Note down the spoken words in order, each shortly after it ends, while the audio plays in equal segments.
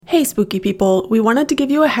Hey spooky people, we wanted to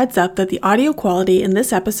give you a heads up that the audio quality in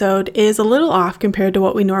this episode is a little off compared to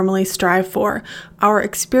what we normally strive for. Our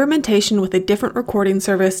experimentation with a different recording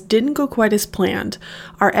service didn't go quite as planned.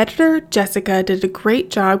 Our editor, Jessica, did a great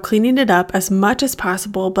job cleaning it up as much as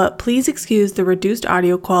possible, but please excuse the reduced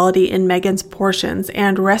audio quality in Megan's portions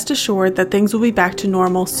and rest assured that things will be back to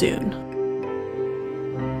normal soon.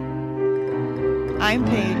 I'm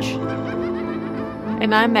Paige.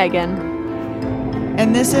 And I'm Megan.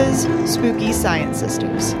 And this is Spooky Science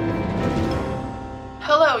Sisters.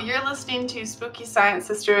 Hello, you're listening to Spooky Science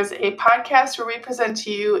Sisters, a podcast where we present to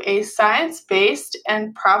you a science-based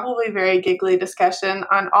and probably very giggly discussion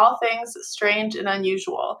on all things strange and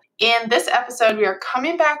unusual. In this episode, we are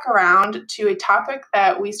coming back around to a topic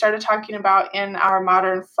that we started talking about in our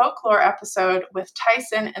modern folklore episode with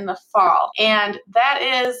Tyson in the fall. And that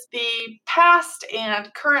is the past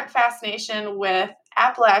and current fascination with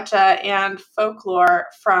Appalachia and folklore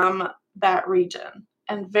from that region,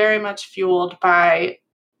 and very much fueled by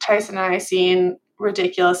Tyson and I seeing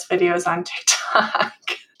ridiculous videos on TikTok.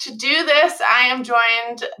 To do this, I am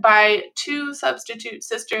joined by two substitute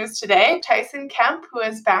sisters today, Tyson Kemp, who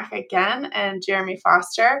is back again, and Jeremy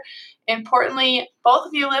Foster. Importantly, both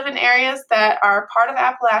of you live in areas that are part of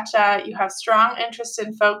Appalachia. You have strong interest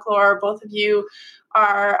in folklore. Both of you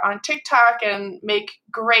are on TikTok and make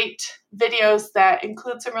great videos that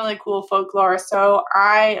include some really cool folklore. So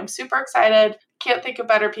I am super excited. Can't think of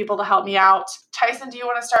better people to help me out. Tyson, do you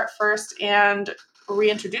want to start first and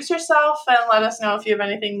reintroduce yourself and let us know if you have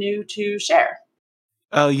anything new to share?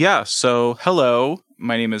 So hello,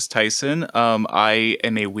 my name is Tyson. I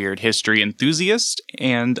am a weird history enthusiast,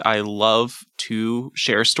 and I love to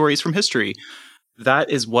share stories from history.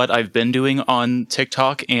 That is what I've been doing on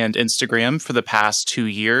TikTok and Instagram for the past 2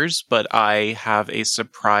 years, but I have a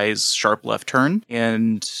surprise sharp left turn,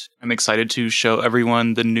 and I'm excited to show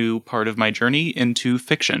everyone the new part of my journey into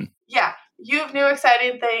fiction. Yeah, you have new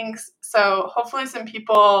exciting things, so hopefully some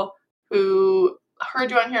people who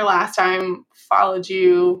heard you on here last time followed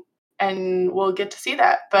you, and we'll get to see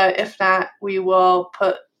that. But if not, we will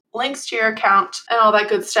put links to your account and all that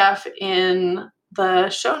good stuff in the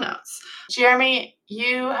show notes. Jeremy,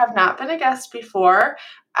 you have not been a guest before,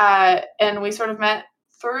 and we sort of met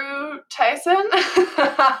through Tyson.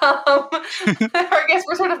 Or I guess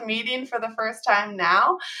we're sort of meeting for the first time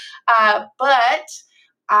now. But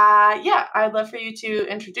I'd love for you to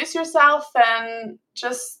introduce yourself and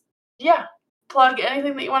just, plug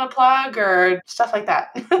anything that you want to plug or stuff like that.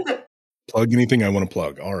 Plug anything I want to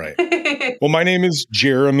plug. All right. Well, my name is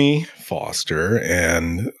Jeremy Foster,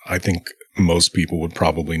 and I think most people would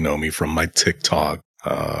probably know me from my TikTok.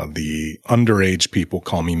 The underage people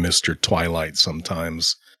call me Mr. Twilight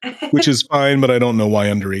sometimes, which is fine, but I don't know why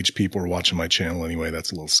underage people are watching my channel anyway.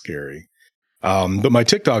 That's a little scary. But my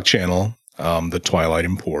TikTok channel, the Twilight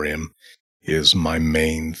Emporium, is my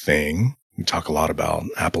main thing. We talk a lot about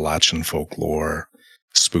Appalachian folklore,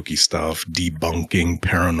 spooky stuff, debunking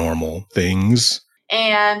paranormal things.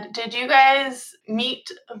 And did you guys meet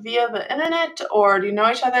via the internet, or do you know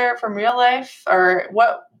each other from real life, or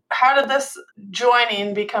what? How did this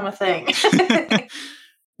joining become a thing?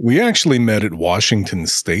 We actually met at Washington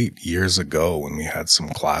State years ago when we had some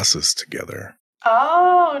classes together.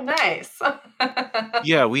 Oh, nice.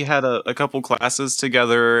 Yeah, we had a couple classes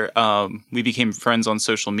together. We became friends on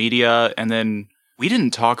social media, and then we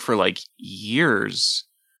didn't talk for years.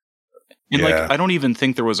 And I don't even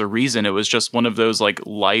think there was a reason. It was just one of those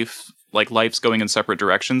life's going in separate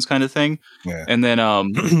directions kind of thing. Yeah. And then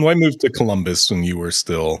well, I moved to Columbus when you were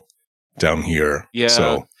still down here. Yeah.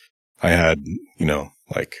 So I had,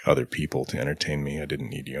 other people to entertain me. I didn't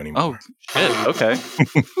need you anymore. Oh, shit. Okay.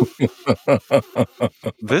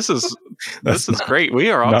 This is great. We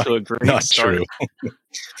are off to a great start. True.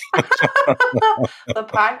 The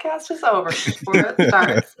podcast is over before it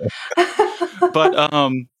starts. But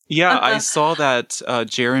I saw that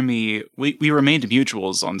Jeremy, we remained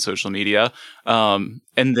mutuals on social media. And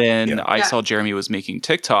then I saw Jeremy was making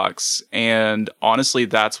TikToks. And honestly,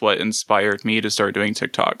 that's what inspired me to start doing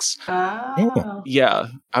TikToks. Oh. Yeah.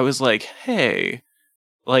 I was like, hey,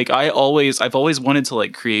 I've always wanted to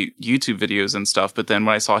create YouTube videos and stuff. But then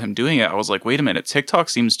when I saw him doing it, I was like, wait a minute, TikTok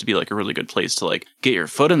seems to be a really good place to get your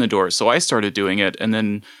foot in the door. So I started doing it. And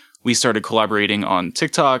then we started collaborating on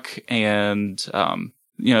TikTok, and,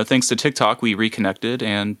 thanks to TikTok, we reconnected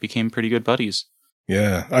and became pretty good buddies.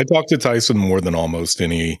 Yeah. I talk to Tyson more than almost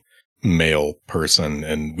any male person,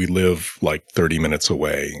 and we live 30 minutes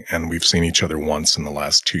away, and we've seen each other once in the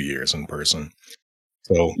last 2 years in person.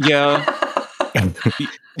 So yeah.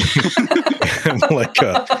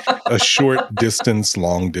 a short distance,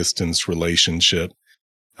 long distance relationship.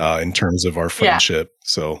 in terms of our friendship.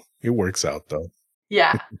 So it works out though.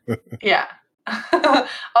 Yeah. Yeah.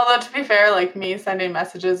 Although to be fair, like me sending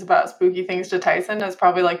messages about spooky things to Tyson is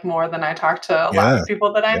probably like more than I talk to a lot of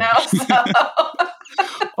people that I know. So.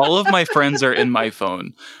 All of my friends are in my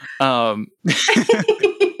phone. Tell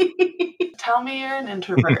me you're an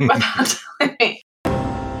introvert without telling me.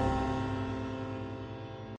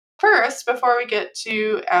 First, before we get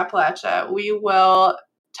to Appalachia, we will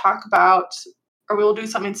talk about, or we will do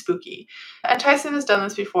something spooky. And Tyson has done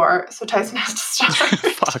this before, so Tyson has to start.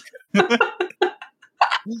 Fuck.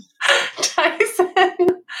 Tyson,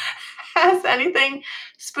 has anything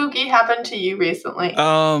spooky happened to you recently?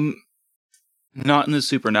 Not in the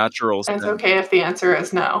supernatural sense. It's okay if the answer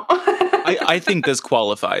is no. I think this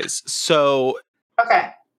qualifies. So,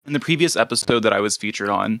 okay. In the previous episode that I was featured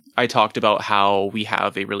on, I talked about how we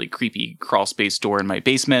have a really creepy crawl space door in my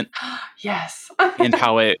basement. Yes. And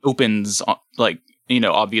how it opens, like, you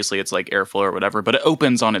know, obviously it's like airflow or whatever, but it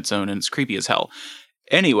opens on its own and it's creepy as hell.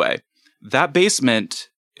 Anyway, that basement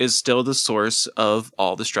is still the source of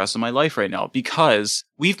all the stress in my life right now because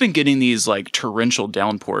we've been getting these like torrential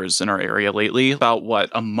downpours in our area lately. About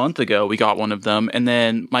a month ago, we got one of them. And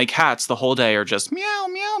then my cats the whole day are just meow,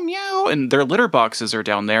 meow, meow. And their litter boxes are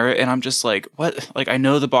down there. And I'm just like, what? Like, I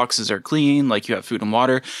know the boxes are clean. Like you have food and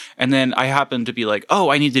water. And then I happened to be like, oh,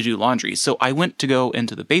 I need to do laundry. So I went to go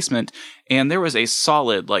into the basement and there was a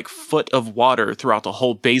solid like foot of water throughout the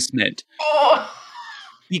whole basement. Oh.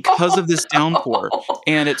 Because of this downpour.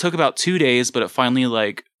 And it took about 2 days, but it finally,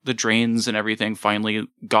 like, the drains and everything finally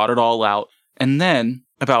got it all out. And then,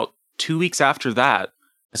 about 2 weeks after that,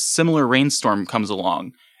 a similar rainstorm comes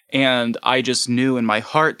along. And I just knew in my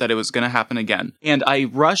heart that it was going to happen again. And I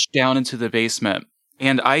rushed down into the basement,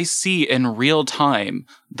 and I see in real time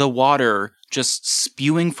the water just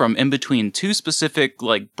spewing from in between two specific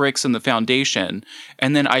like bricks in the foundation.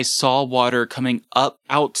 And then I saw water coming up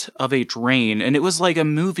out of a drain, and it was like a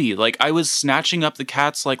movie. Like I was snatching up the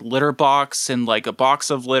cat's like litter box and like a box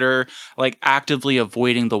of litter, like actively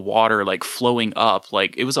avoiding the water like flowing up.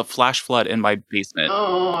 Like it was a flash flood in my basement.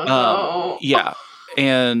 Oh, no. Yeah.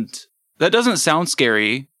 And that doesn't sound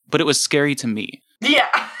scary, but it was scary to me. Yeah.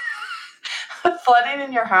 Flooding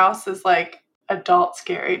in your house is like adult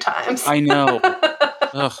scary times. I know.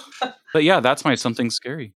 Ugh. But yeah, that's my something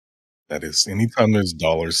scary. That is, anytime there's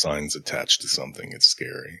dollar signs attached to something, it's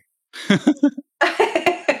scary.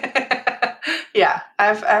 Yeah,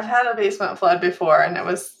 I've had a basement flood before, and it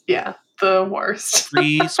was the worst.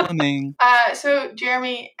 Free swimming. So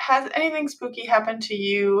Jeremy, has anything spooky happened to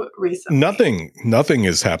you recently? Nothing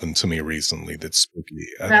has happened to me recently that's spooky.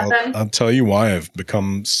 Nothing? I'll tell you why I've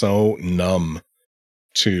become so numb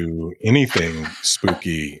to anything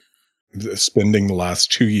spooky, spending the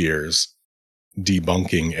last 2 years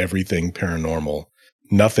debunking everything paranormal.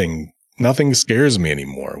 Nothing scares me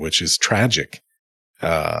anymore, which is tragic.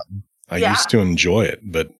 I used to enjoy it,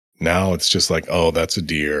 but now it's just like, oh, that's a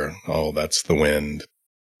deer. Oh, that's the wind.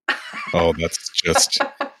 Oh, that's just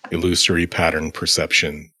illusory pattern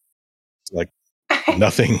perception. It's like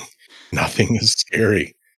nothing is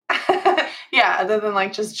scary. Yeah, other than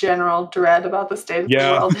like just general dread about the state of the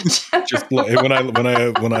world. Just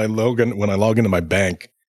when I log into my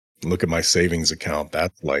bank and look at my savings account,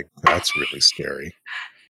 that's really scary.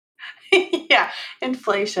 Yeah,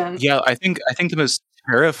 inflation. Yeah, I think the most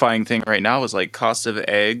terrifying thing right now is like cost of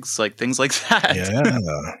eggs, like things like that.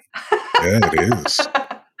 Yeah, it is.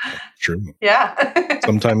 That's true. Yeah.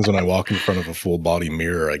 Sometimes when I walk in front of a full body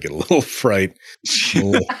mirror, I get a little fright,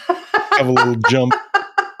 have a little jump.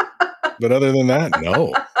 But other than that,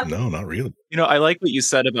 no, not really. You know, I like what you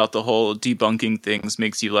said about the whole debunking things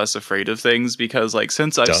makes you less afraid of things, because like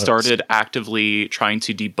since I've started actively trying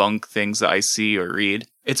to debunk things that I see or read,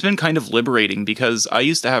 it's been kind of liberating, because I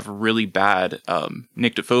used to have really bad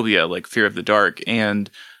nyctophobia, like fear of the dark.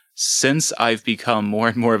 And since I've become more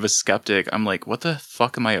and more of a skeptic, I'm like, what the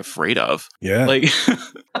fuck am I afraid of? Yeah. Like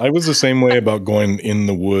I was the same way about going in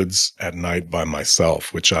the woods at night by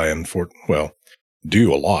myself, which I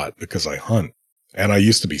do a lot because I hunt. And I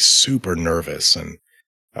used to be super nervous. And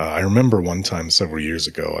I remember one time several years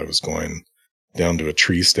ago, I was going down to a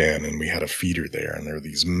tree stand and we had a feeder there, and there were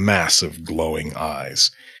these massive glowing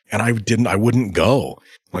eyes. And I wouldn't go.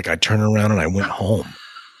 Like I'd turn around and I went home.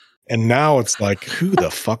 And now it's like, who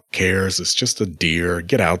the fuck cares? It's just a deer.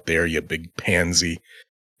 Get out there, you big pansy.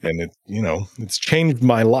 And it's changed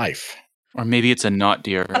my life. Or maybe it's a not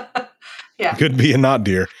deer. Yeah. Could be a not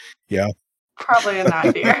deer. Yeah. Probably a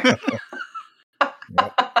not deer.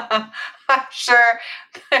 I'm sure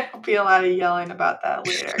there'll be a lot of yelling about that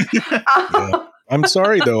later. I'm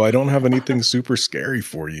sorry, though. I don't have anything super scary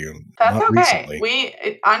for you. That's Not okay.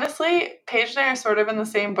 recently. Honestly, Paige and I are sort of in the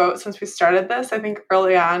same boat since we started this. I think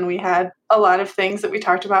early on we had a lot of things that we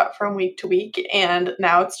talked about from week to week, and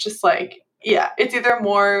now it's just like, yeah, it's either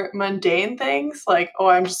more mundane things like, oh,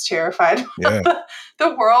 I'm just terrified Yeah. of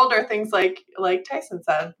the world, or things like Tyson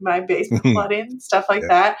said, my basement flooding, stuff like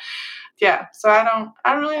that. Yeah, so I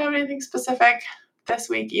don't really have anything specific this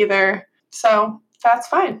week either. So that's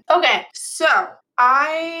fine. Okay, so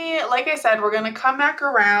like I said, we're going to come back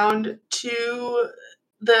around to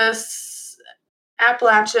this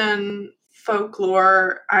Appalachian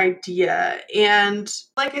folklore idea. And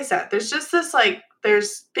like I said, there's just this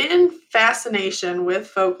there's been fascination with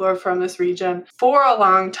folklore from this region for a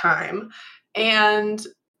long time. And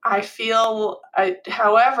I feel,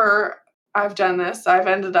 however, I've done this. I've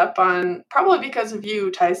ended up on, probably because of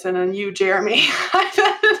you, Tyson, and you, Jeremy, I've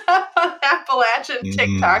ended up on Appalachian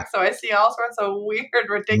TikTok, so I see all sorts of weird,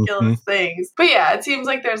 ridiculous things. But yeah, it seems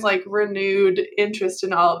like there's renewed interest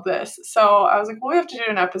in all of this. So I was like, well, we have to do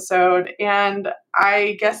an episode. And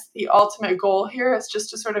I guess the ultimate goal here is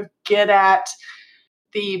just to sort of get at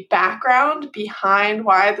the background behind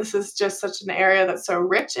why this is just such an area that's so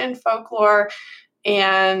rich in folklore,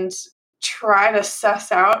 and try to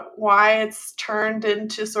suss out why it's turned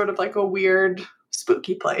into sort of a weird,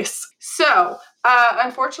 spooky place. So,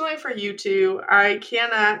 unfortunately for you two, I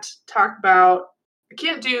can't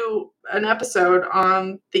do an episode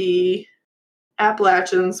on the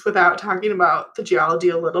Appalachians without talking about the geology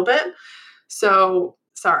a little bit. So,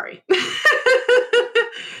 sorry.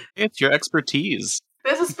 It's your expertise.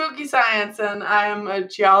 This is spooky science, and I'm a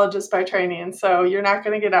geologist by training, so you're not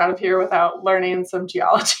going to get out of here without learning some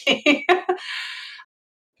geology.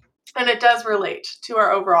 And it does relate to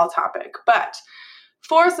our overall topic. But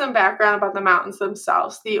for some background about the mountains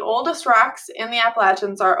themselves, the oldest rocks in the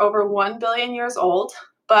Appalachians are over 1 billion years old,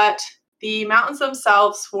 but the mountains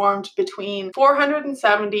themselves formed between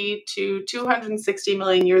 470 to 260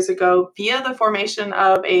 million years ago via the formation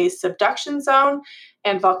of a subduction zone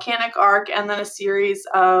and volcanic arc, and then a series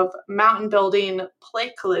of mountain building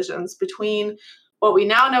plate collisions between what we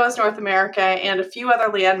now know as North America and a few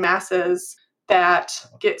other land masses that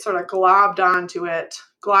get sort of globbed onto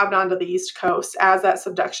the East Coast as that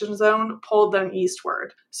subduction zone pulled them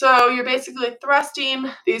eastward. So you're basically thrusting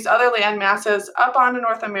these other land masses up onto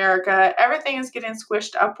North America. Everything is getting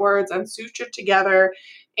squished upwards and sutured together.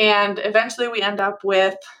 And eventually we end up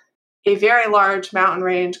with a very large mountain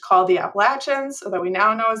range called the Appalachians, or that we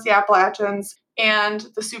now know as the Appalachians, and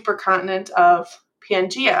the supercontinent of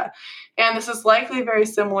Pangaea. And this is likely very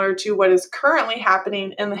similar to what is currently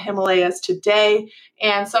happening in the Himalayas today.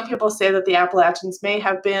 And some people say that the Appalachians may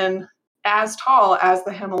have been as tall as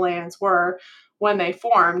the Himalayas were when they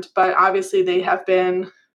formed, but obviously they have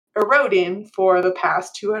been eroding for the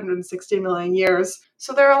past 260 million years.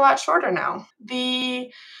 So they're a lot shorter now.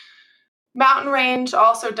 The mountain range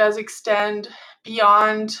also does extend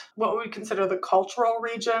beyond what we consider the cultural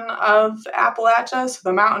region of Appalachia. So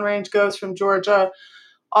the mountain range goes from Georgia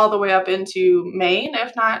all the way up into Maine,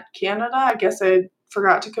 if not Canada. I guess I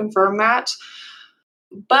forgot to confirm that.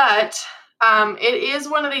 But it is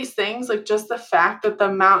one of these things, just the fact that the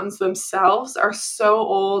mountains themselves are so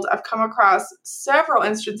old. I've come across several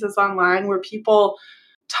instances online where people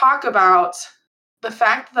talk about the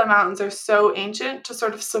fact that the mountains are so ancient to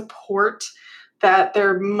sort of support that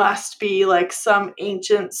there must be some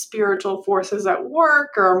ancient spiritual forces at work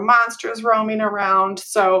or monsters roaming around.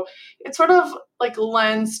 So it sort of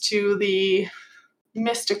lends to the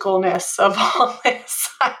mysticalness of all this,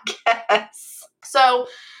 I guess. So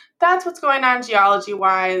that's what's going on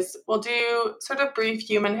geology-wise. We'll do sort of brief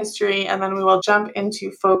human history, and then we will jump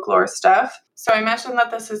into folklore stuff. So I mentioned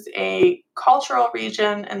that this is a cultural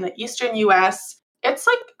region in the eastern U.S. It's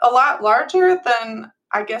a lot larger than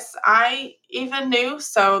I guess I even knew,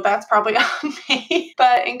 so that's probably on me.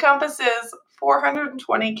 But encompasses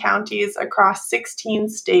 420 counties across 16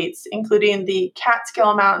 states, including the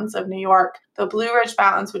Catskill Mountains of New York, the Blue Ridge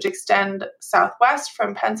Mountains, which extend southwest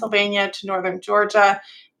from Pennsylvania to northern Georgia,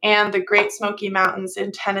 and the Great Smoky Mountains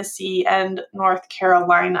in Tennessee and North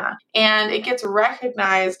Carolina. And it gets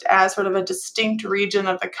recognized as sort of a distinct region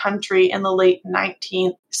of the country in the late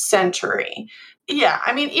 19th century. Yeah,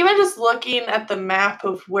 I mean, even just looking at the map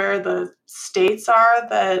of where the states are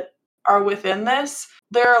that are within this,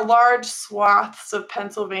 there are large swaths of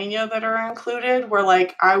Pennsylvania that are included where,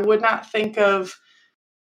 I would not think of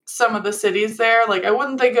some of the cities there. I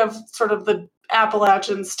wouldn't think of sort of the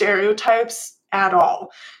Appalachian stereotypes at all.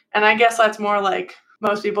 And I guess that's more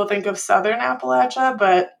most people think of Southern Appalachia,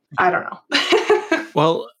 but I don't know.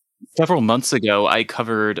 Well, Several months ago, I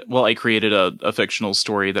created a fictional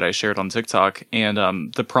story that I shared on TikTok, and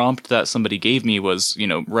the prompt that somebody gave me was,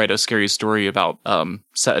 write a scary story about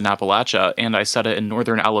set in Appalachia, and I set it in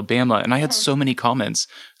northern Alabama, and I had so many comments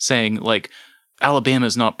saying, like, Alabama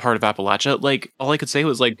is not part of Appalachia. Like, all I could say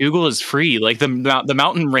was, like, Google is free. Like, the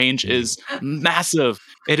mountain range is massive.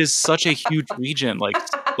 It is such a huge region.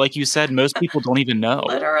 Like you said, most people don't even know.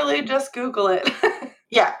 Literally just Google it.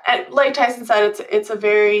 Yeah, and like Tyson said, it's a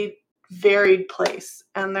very varied place,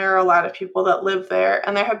 and there are a lot of people that live there,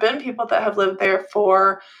 and there have been people that have lived there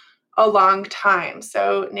for a long time.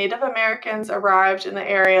 So Native Americans arrived in the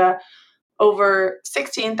area over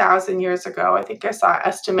 16,000 years ago. I think I saw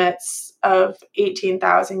estimates of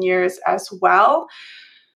 18,000 years as well.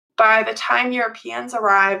 By the time Europeans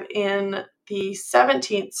arrive in the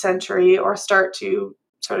 17th century or start to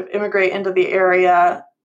sort of immigrate into the area,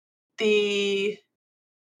 the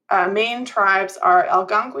main tribes are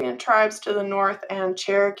Algonquian tribes to the north and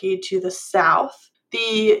Cherokee to the south.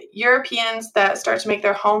 The Europeans that start to make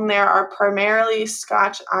their home there are primarily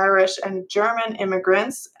Scotch, Irish, and German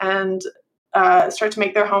immigrants, and start to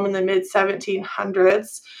make their home in the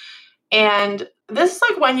mid-1700s. And this is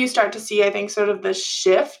like when you start to see, I think, sort of the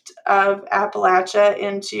shift of Appalachia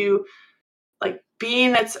into like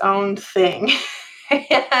being its own thing.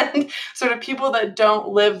 And sort of people that don't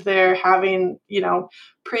live there having,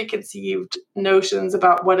 preconceived notions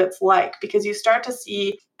about what it's like, because you start to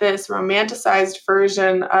see this romanticized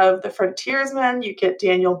version of the frontiersman. You get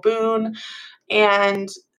Daniel Boone and,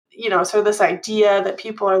 sort of this idea that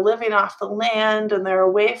people are living off the land and they're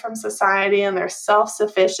away from society and they're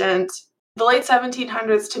self-sufficient. The late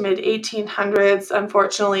 1700s to mid 1800s,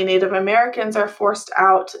 unfortunately, Native Americans are forced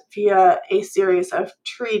out via a series of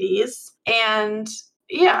treaties. And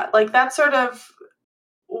yeah, like that's sort of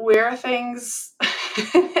where things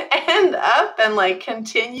end up and like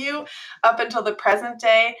continue up until the present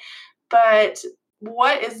day. But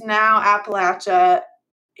what is now Appalachia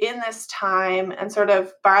in this time and sort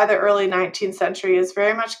of by the early 19th century is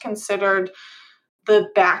very much considered the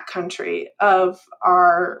backcountry of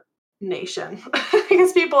our nation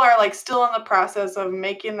because people are like still in the process of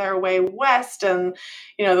making their way west, and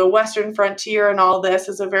the western frontier and all this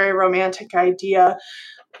is a very romantic idea.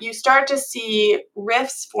 You start to see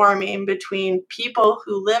rifts forming between people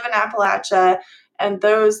who live in Appalachia and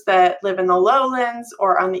those that live in the lowlands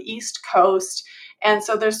or on the East Coast. And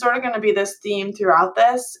so there's sort of going to be this theme throughout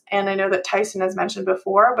this. And I know that Tyson has mentioned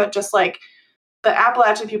before, but just like the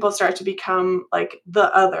Appalachian people start to become like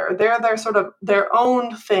the other. They're sort of their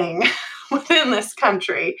own thing within this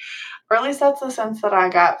country. Or at least that's the sense that I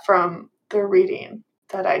got from the reading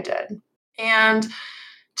that I did. And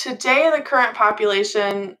today, the current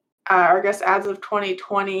population, or I guess as of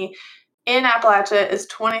 2020, in Appalachia is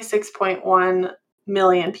 26.1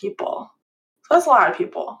 million people. So that's a lot of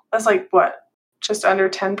people. That's like, what, just under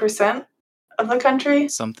 10% of the country?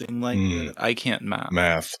 Something like that. I can't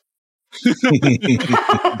math.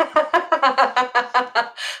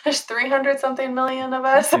 There's 300 something million of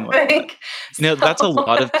us, I think. That's a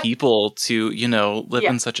lot of people to, live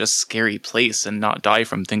in such a scary place and not die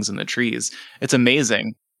from things in the trees. It's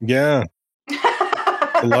amazing. Yeah.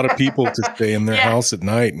 A lot of people to stay in their house at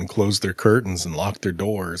night and close their curtains and lock their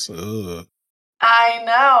doors. Ugh. I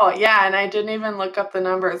know. Yeah. And I didn't even look up the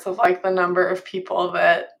numbers of like the number of people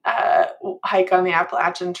that hike on the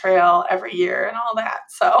Appalachian Trail every year and all that.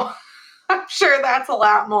 So I'm sure that's a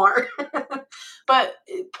lot more. But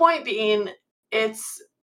point being, it's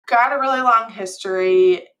got a really long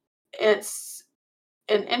history. It's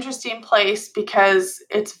an interesting place because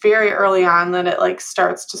it's very early on that it like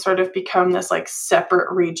starts to sort of become this like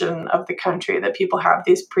separate region of the country that people have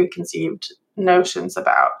these preconceived notions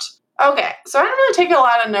about. Okay, so I don't really take a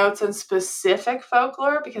lot of notes in specific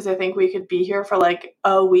folklore because I think we could be here for like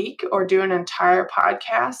a week or do an entire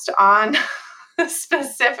podcast on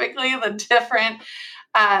specifically the different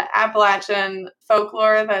Appalachian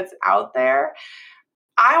folklore that's out there.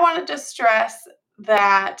 I wanted to stress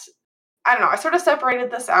that, I don't know, I sort of separated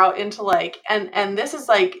this out into like, and this is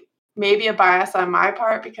like maybe a bias on my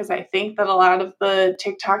part because I think that a lot of the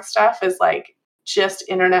TikTok stuff is like just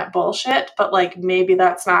internet bullshit, but like maybe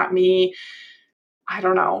that's not me, I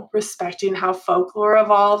don't know, respecting how folklore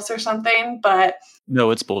evolves or something, but no,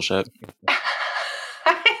 it's bullshit.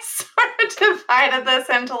 I sort of divided this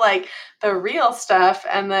into like the real stuff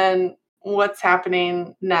and then what's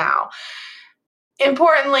happening now.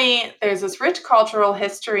 Importantly, there's this rich cultural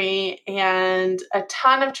history and a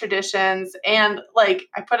ton of traditions. And like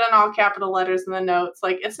I put in all capital letters in the notes,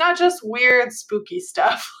 like it's not just weird, spooky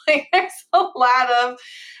stuff. Like there's a lot of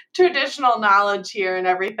traditional knowledge here and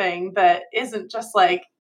everything that isn't just like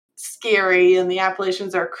scary and the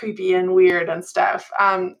Appalachians are creepy and weird and stuff.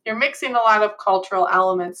 You're mixing a lot of cultural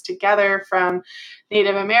elements together, from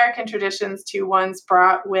Native American traditions to ones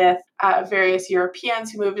brought with various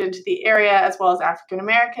Europeans who moved into the area, as well as African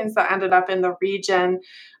Americans that ended up in the region.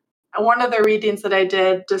 One of the readings that I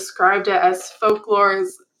did described it as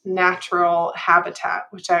folklore's natural habitat,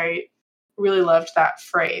 which I really loved that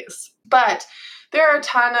phrase. But there are a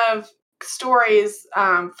ton of stories,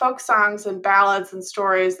 folk songs and ballads and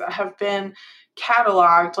stories that have been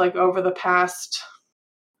cataloged like over the past,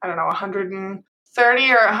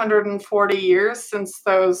 130 or 140 years since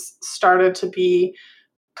those started to be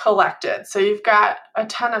collected. So you've got a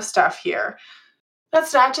ton of stuff here.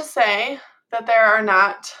 That's not to say that there are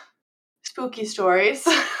not spooky stories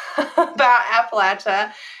about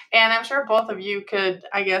Appalachia. And I'm sure both of you could,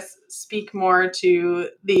 speak more to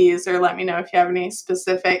these or let me know if you have any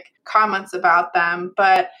specific comments about them.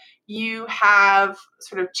 But you have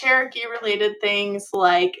sort of Cherokee-related things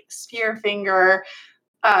like Spearfinger,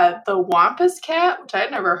 the Wampus Cat, which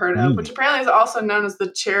I'd never heard of, which apparently is also known as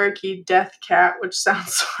the Cherokee Death Cat, which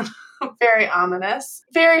sounds sort of very ominous.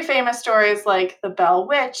 Very famous stories like the Bell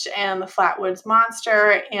Witch and the Flatwoods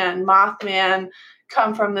Monster and Mothman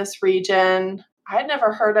come from this region. I'd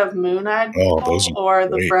never heard of Moon-Eyed People or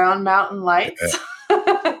the Brown Mountain Lights.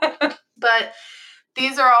 Yeah. But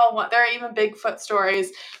these are all, there are even Bigfoot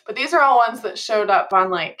stories, but these are all ones that showed up on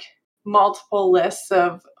like multiple lists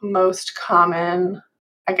of most common,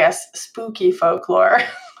 spooky folklore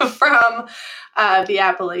from the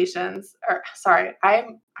Appalachians. Or sorry, I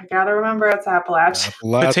gotta remember it's Appalachia.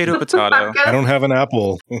 Potato. I don't have an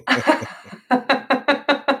apple.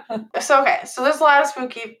 So there's a lot of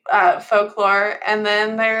spooky folklore, and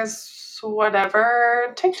then there's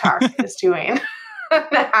whatever TikTok is doing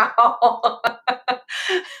now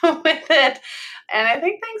with it. And I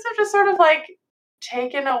think things have just sort of like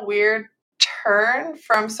taken a weird turn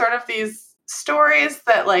from sort of these stories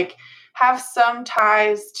that like have some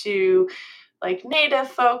ties to like native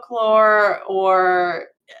folklore or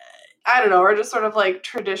or just sort of like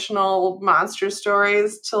traditional monster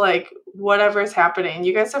stories to like whatever's happening.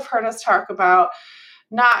 You guys have heard us talk about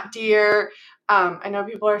not deer. I know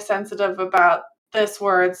people are sensitive about this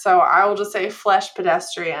word, so I will just say flesh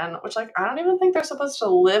pedestrian, which like I don't even think they're supposed to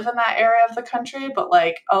live in that area of the country, but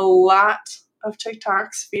like a lot of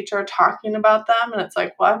TikToks feature talking about them, and it's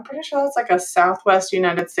like, well, I'm pretty sure that's like a Southwest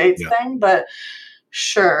United States thing, but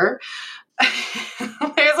sure.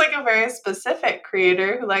 There's like a very specific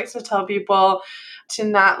creator who likes to tell people to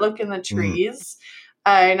not look in the trees.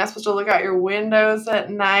 You're not supposed to look out your windows at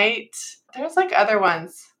night. There's like other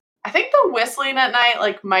ones. I think the whistling at night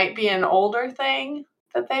like might be an older thing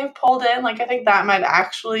that they've pulled in. Like I think that might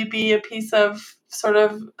actually be a piece of sort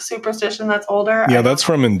of superstition that's older. Yeah, that's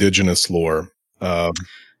from indigenous lore. In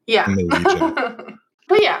the region.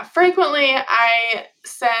 But yeah, frequently I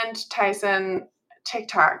send Tyson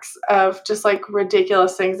TikToks of just like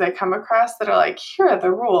ridiculous things I come across that are like, here are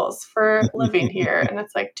the rules for living here. And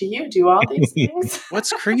it's like, do you do all these things?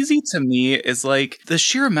 What's crazy to me is like the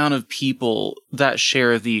sheer amount of people that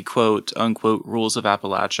share the quote unquote rules of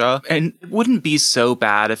Appalachia. And it wouldn't be so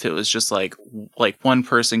bad if it was just like one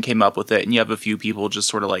person came up with it and you have a few people just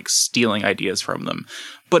sort of like stealing ideas from them.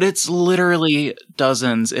 But it's literally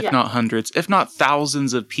dozens, if not hundreds, if not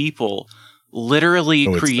thousands of people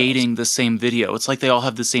literally creating the same video. It's like they all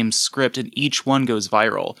have the same script and each one goes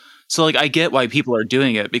viral. So like I get why people are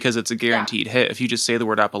doing it because it's a guaranteed hit. If you just say the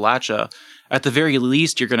word Appalachia, at the very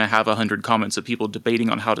least you're going to have 100 comments of people debating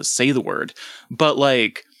on how to say the word. But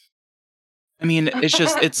like, I mean,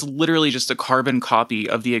 it's literally just a carbon copy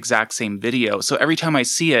of the exact same video. So every time I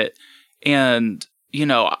see it, and you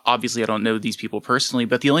know, obviously I don't know these people personally,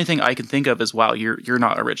 but the only thing I can think of is, wow, you're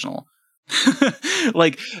not original.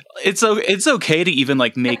 Like it's okay to even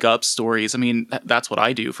like make up stories. I mean, that's what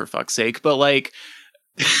I do, for fuck's sake. But like,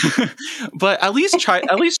 but at least try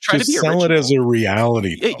to be sell original. It as a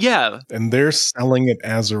reality. Yeah, and they're selling it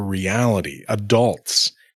as a reality.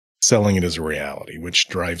 Adults selling it as a reality, which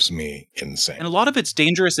drives me insane. And a lot of it's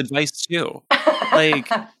dangerous advice too. Like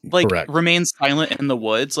Correct. Remain silent in the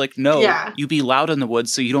woods. Like, no, you be loud in the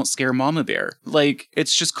woods so you don't scare mama bear. Like,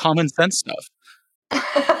 it's just common sense stuff.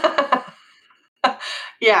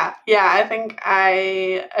 Yeah, I think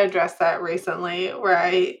I addressed that recently where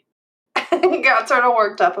I got sort of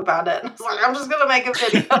worked up about it. And I was like, I'm just going to make a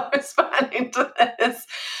video responding to this.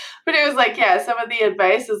 But it was like, some of the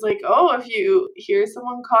advice is like, oh, if you hear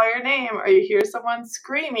someone call your name or you hear someone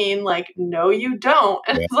screaming, like, no, you don't.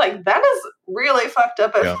 And it's like, that is really fucked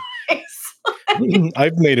up advice.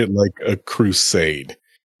 I've made it like a crusade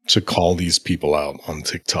to call these people out on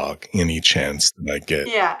TikTok any chance that I get.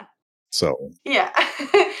 Yeah. So yeah.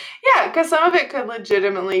 Yeah, because some of it could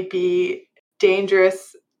legitimately be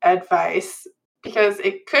dangerous advice because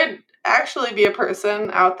it could actually be a person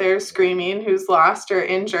out there screaming who's lost or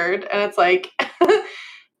injured. And it's like,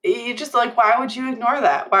 you just like, why would you ignore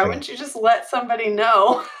that? Why wouldn't you just let somebody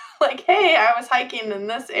know, like, hey, I was hiking in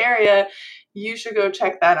this area. You should go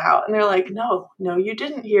check that out. And they're like, no, you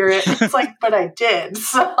didn't hear it. It's like, but I did.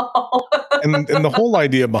 So, and the whole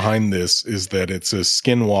idea behind this is that it's a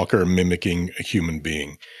skinwalker mimicking a human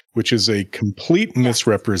being, which is a complete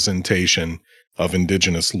misrepresentation of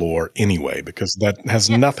indigenous lore anyway, because that has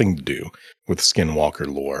nothing to do with skinwalker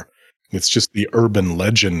lore. It's just the urban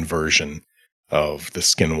legend version of the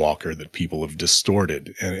skinwalker that people have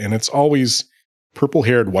distorted. And it's always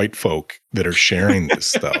purple-haired white folk that are sharing this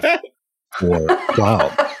stuff for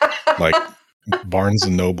clout, like Barnes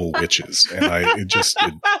and Noble witches. And it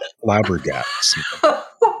flabbergasts me.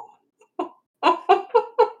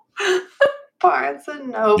 Barnes and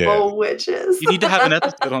Noble witches. You need to have an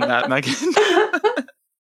episode on that, Megan.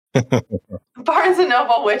 Barnes and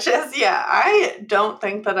Noble witches. Yeah, I don't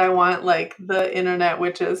think that I want like the internet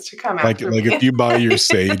witches to come after me. Like if you buy your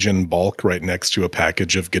sage in bulk right next to a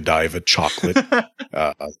package of Godiva chocolate,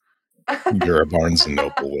 you're a Barnes and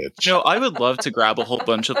Noble witch. No, I would love to grab a whole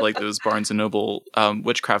bunch of like those Barnes and Noble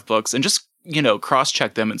witchcraft books and just,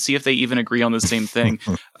 cross-check them and see if they even agree on the same thing.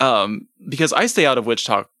 Because I stay out of witch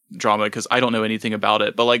talk drama because I don't know anything about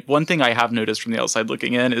it. But like one thing I have noticed from the outside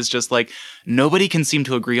looking in is just like nobody can seem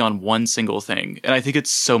to agree on one single thing. And I think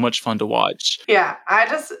it's so much fun to watch. Yeah, I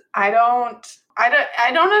don't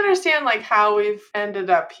understand like how we've ended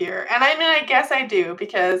up here. And I mean, I guess I do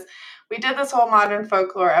because we did this whole modern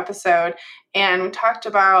folklore episode and we talked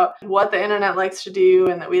about what the internet likes to do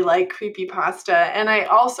and that we like creepypasta. And I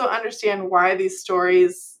also understand why these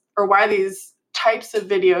stories or why these types of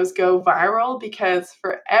videos go viral, because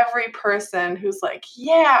for every person who's like,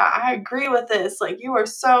 yeah, I agree with this, like you are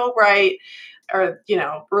so right, or,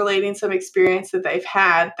 relating some experience that they've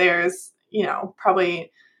had, there's,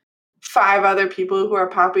 probably 5 other people who are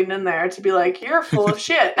popping in there to be like, you're full of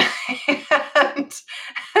shit. And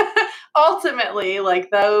ultimately,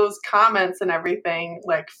 like those comments and everything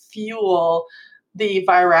like fuel the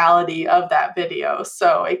virality of that video.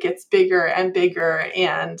 So it gets bigger and bigger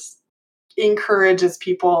and encourages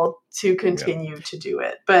people to continue to do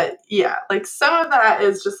it. But yeah, like some of that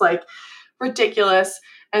is just like ridiculous.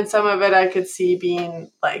 And some of it I could see being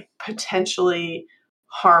like potentially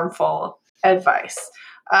harmful advice.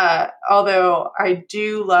 Although I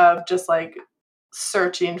do love just like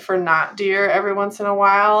searching for not deer every once in a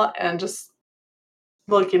while and just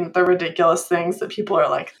looking at the ridiculous things that people are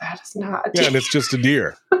like, that is not a deer. Yeah, and it's just a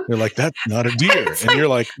deer. They're like, that's not a deer. And you're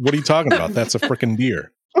like, what are you talking about? That's a freaking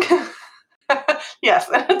deer. Yes,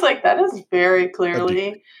 and it's like, that is very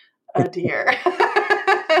clearly a deer.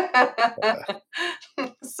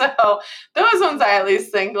 So those ones I at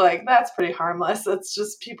least think like, that's pretty harmless. It's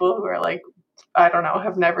just people who are like, I don't know,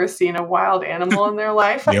 have never seen a wild animal in their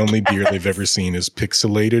life. The only deer they've ever seen is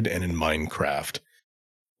pixelated and in Minecraft.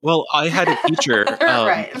 Well, I had a teacher.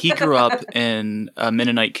 Right. He grew up in a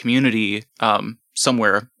Mennonite community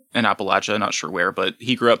somewhere in Appalachia, not sure where, but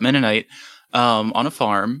he grew up Mennonite on a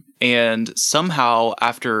farm. And somehow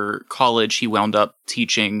after college, he wound up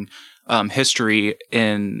teaching history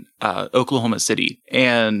in Oklahoma City.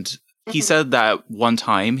 And he said that one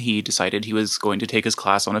time he decided he was going to take his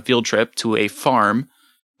class on a field trip to a farm.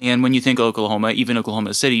 And when you think Oklahoma, even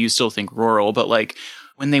Oklahoma City, you still think rural. But like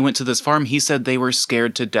when they went to this farm, he said they were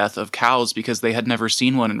scared to death of cows because they had never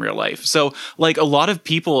seen one in real life. So like a lot of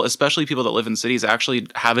people, especially people that live in cities, actually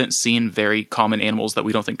haven't seen very common animals that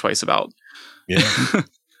we don't think twice about. Yeah.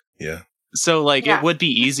 Yeah. So like it would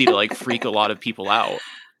be easy to like freak a lot of people out.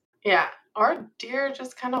 Yeah. Or deer are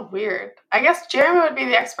just kind of weird. I guess Jeremy would be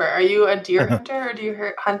the expert. Are you a deer hunter or do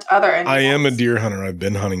you hunt other animals? I am a deer hunter. I've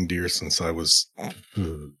been hunting deer since I was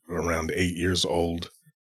around 8 years old.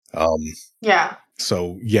 Yeah.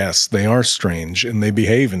 So yes, they are strange and they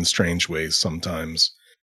behave in strange ways sometimes.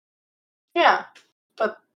 Yeah.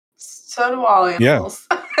 But so do all animals.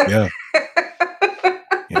 Yeah.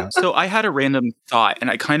 So I had a random thought, and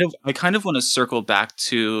I kind of want to circle back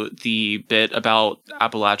to the bit about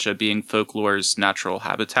Appalachia being folklore's natural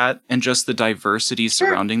habitat and just the diversity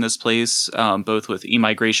surrounding this place, both with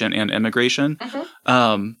immigration and immigration.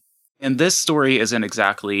 And this story isn't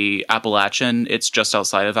exactly Appalachian. It's just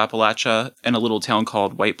outside of Appalachia in a little town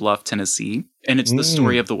called White Bluff, Tennessee. And it's the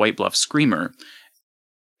story of the White Bluff Screamer.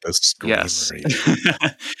 The Screamer. Yes.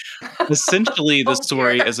 Essentially, the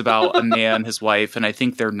story is about a man, his wife, and I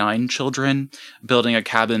think they're 9 children building a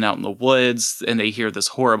cabin out in the woods, and they hear this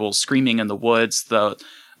horrible screaming in the woods. The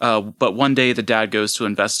But one day the dad goes to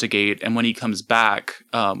investigate, and when he comes back,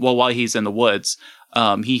 while he's in the woods,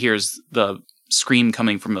 he hears the scream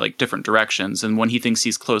coming from like different directions. And when he thinks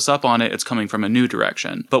he's close up on it, it's coming from a new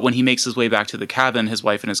direction. But when he makes his way back to the cabin, his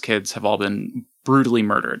wife and his kids have all been brutally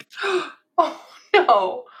murdered. Oh,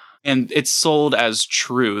 no. And it's sold as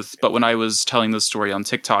truth, but when I was telling the story on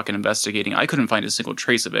TikTok and investigating, I couldn't find a single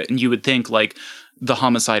trace of it. And you would think like the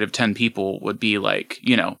homicide of 10 people would be like,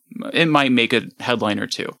 it might make a headline or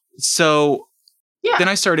two. So then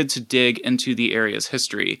I started to dig into the area's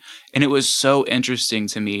history, and it was so interesting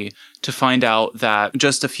to me to find out that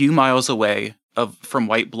just a few miles away from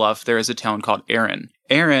White Bluff, there is a town called Erin.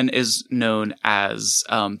 Erin is known as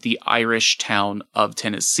the Irish town of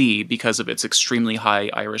Tennessee because of its extremely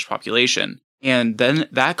high Irish population. And then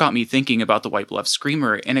that got me thinking about the White Bluff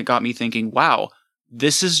Screamer, and it got me thinking, wow,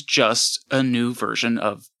 this is just a new version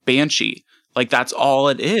of Banshee. Like, that's all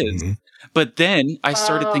it is. Mm-hmm. But then I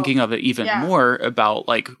started thinking of it even more about,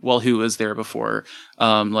 like, well, who was there before,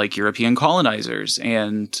 like, European colonizers?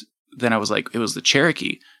 And then I was like, it was the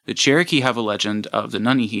Cherokee. The Cherokee have a legend of the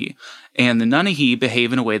Nunnehee, and the Nunnehee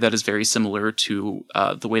behave in a way that is very similar to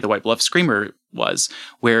the way the White Bluff Screamer was,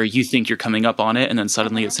 where you think you're coming up on it, and then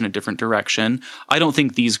suddenly it's in a different direction. I don't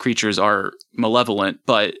think these creatures are malevolent,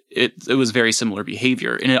 but it was very similar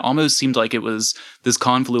behavior, and it almost seemed like it was this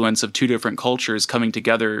confluence of two different cultures coming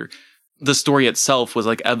together. The story itself was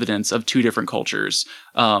like evidence of two different cultures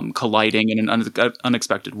colliding in an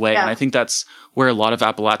unexpected way. Yeah. And I think that's where a lot of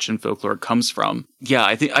Appalachian folklore comes from. Yeah,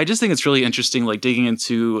 I just think it's really interesting, like digging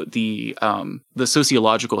into the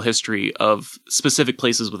sociological history of specific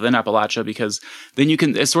places within Appalachia, because then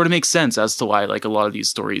it sort of makes sense as to why like a lot of these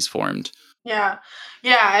stories formed. Yeah.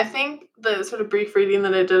 Yeah, I think the sort of brief reading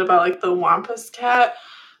that I did about like the Wampus cat,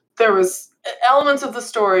 there was elements of the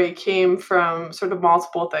story came from sort of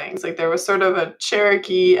multiple things. Like there was sort of a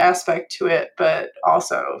Cherokee aspect to it, but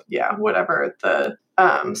also, whatever the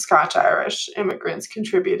Scotch-Irish immigrants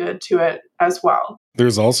contributed to it as well.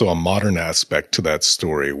 There's also a modern aspect to that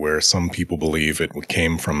story where some people believe it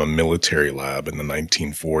came from a military lab in the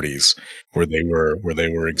 1940s where they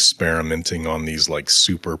were experimenting on these like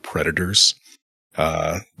super predators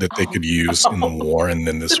that they could use in the war, and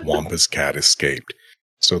then this Wampus cat escaped.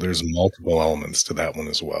 So there's multiple elements to that one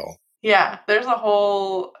as well. Yeah, there's a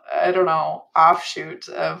whole, offshoot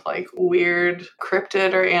of like weird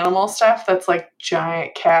cryptid or animal stuff that's like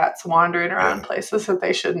giant cats wandering around places that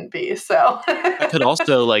they shouldn't be. So it could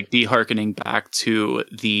also like be hearkening back to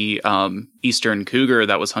the eastern cougar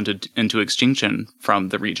that was hunted into extinction from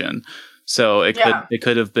the region. So it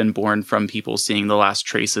could have been born from people seeing the last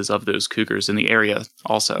traces of those cougars in the area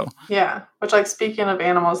also. Yeah, which, like, speaking of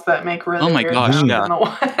animals that make really weird sounds in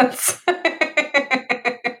the woods.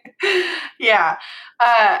 Yeah.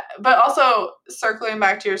 But also, circling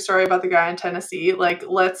back to your story about the guy in Tennessee, like,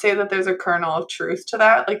 let's say that there's a kernel of truth to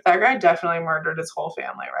that. Like, that guy definitely murdered his whole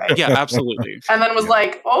family, right? Yeah, absolutely. And then was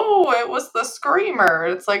like, oh, it was the screamer.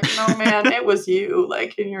 It's like, no, man, it was you.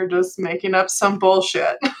 Like, and you're just making up some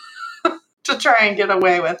bullshit to try and get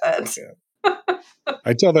away with it. Yeah.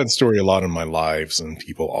 I tell that story a lot in my lives, and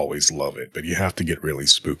people always love it, but you have to get really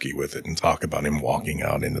spooky with it and talk about him walking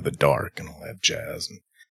out into the dark and all that jazz, and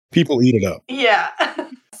people eat it up. Yeah.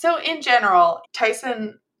 So in general,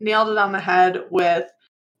 Tyson nailed it on the head with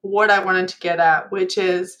what I wanted to get at, which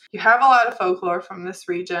is you have a lot of folklore from this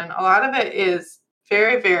region. A lot of it is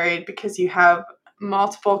very varied because you have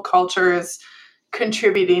multiple cultures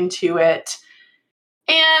contributing to it.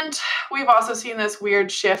 And we've also seen this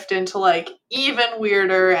weird shift into like even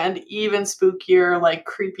weirder and even spookier, like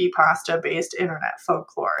creepypasta based internet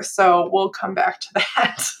folklore. So we'll come back to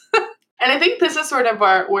that. And I think this is sort of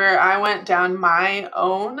where I went down my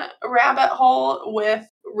own rabbit hole with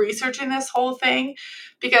researching this whole thing,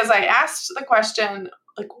 because I asked the question,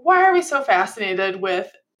 like, why are we so fascinated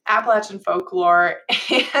with Appalachian folklore,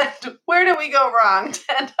 and where do we go wrong to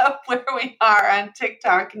end up where we are on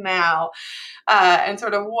TikTok now, and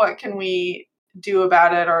sort of what can we do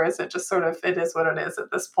about it, or is it just sort of it is what it is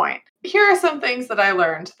at this point? Here are some things that I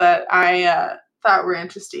learned that I thought were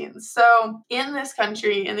interesting. So in this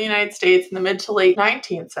country, in the United States, in the mid to late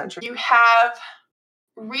 19th century, you have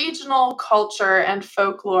regional culture and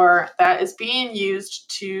folklore that is being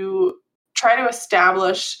used to try to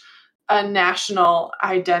establish a national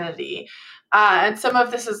identity. And some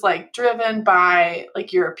of this is like driven by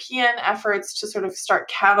like European efforts to sort of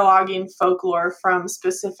start cataloging folklore from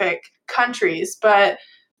specific countries. But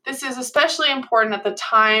this is especially important at the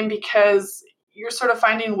time because you're sort of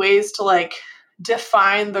finding ways to like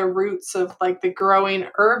define the roots of like the growing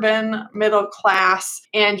urban middle class.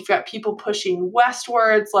 And you've got people pushing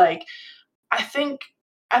westwards. Like, I think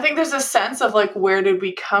I think there's a sense of like, where did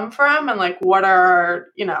we come from, and like, what are,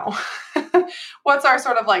 what's our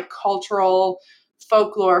sort of like cultural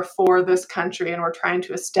folklore for this country, and we're trying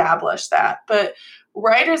to establish that. But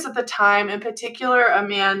writers at the time, in particular, a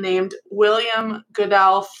man named William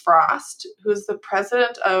Goodell Frost, who's the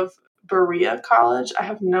president of Berea College. I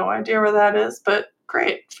have no idea where that is, but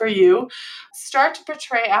great for you. Start to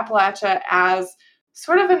portray Appalachia as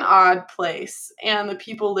sort of an odd place, and the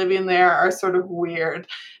people living there are sort of weird.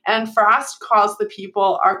 And Frost calls the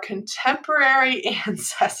people our contemporary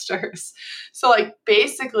ancestors. So, like,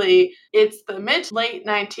 basically, it's the mid-late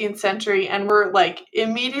 19th century, and we're, like,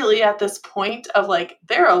 immediately at this point of, like,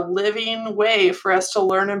 they're a living way for us to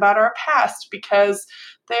learn about our past because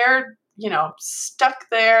they're, stuck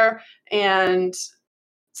there and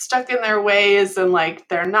stuck in their ways, and like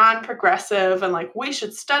they're non-progressive, and like we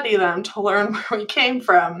should study them to learn where we came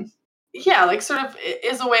from. Yeah, like sort of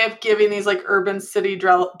is a way of giving these like urban city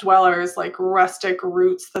dwellers like rustic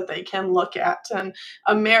roots that they can look at. And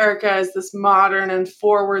America is this modern and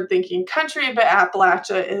forward-thinking country, but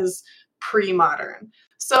Appalachia is pre-modern.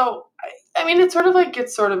 So I mean, it sort of like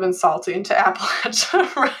gets sort of insulting to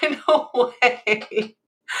Appalachia right away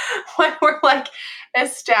when we're like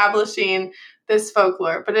establishing this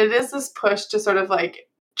folklore, but it is this push to sort of like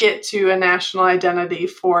get to a national identity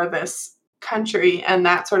for this country, and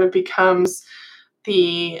that sort of becomes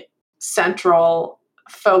the central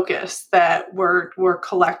focus that we're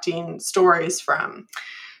collecting stories from.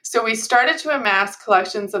 So we started to amass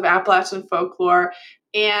collections of Appalachian folklore,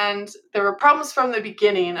 and there were problems from the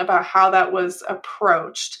beginning about how that was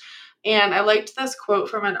approached. And I liked this quote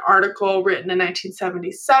from an article written in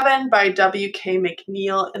 1977 by W.K.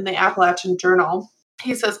 McNeil in the Appalachian Journal.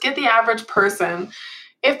 He says, "Get the average person,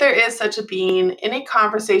 if there is such a being, in a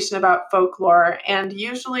conversation about folklore, and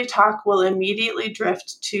usually talk will immediately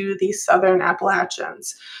drift to the Southern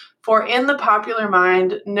Appalachians. For in the popular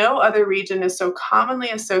mind, no other region is so commonly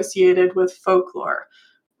associated with folklore,"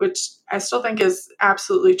 which I still think is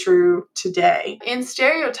absolutely true today. In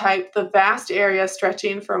stereotype, the vast area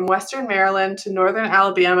stretching from western Maryland to northern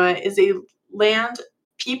Alabama is a land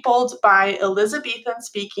peopled by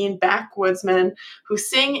Elizabethan-speaking backwoodsmen who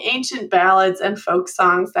sing ancient ballads and folk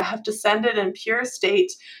songs that have descended in pure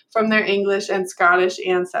state from their English and Scottish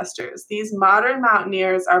ancestors. These modern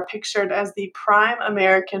mountaineers are pictured as the prime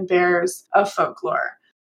American bearers of folklore.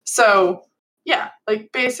 So, yeah,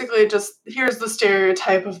 like basically just here's the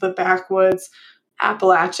stereotype of the backwoods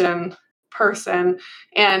Appalachian person.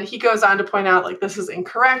 And he goes on to point out like this is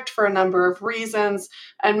incorrect for a number of reasons.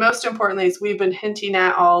 And most importantly, as we've been hinting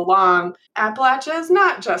at all along, Appalachia is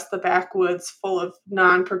not just the backwoods full of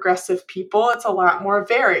non-progressive people. It's a lot more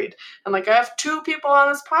varied. And like I have two people on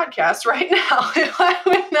this podcast right now who I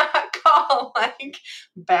would not call like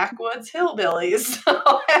backwoods hillbillies. So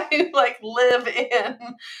I like live in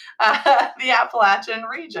the Appalachian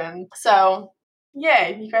region. So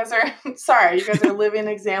yay, you guys are living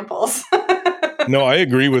examples. No, I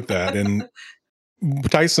agree with that. And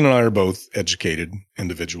Tyson and I are both educated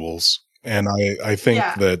individuals. And I think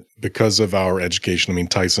that because of our education, I mean,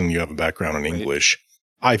 Tyson, you have a background in English.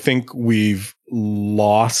 I think we've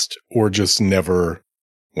lost or just never,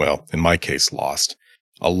 well, in my case, lost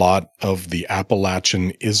a lot of the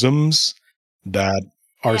Appalachian isms that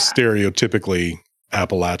are stereotypically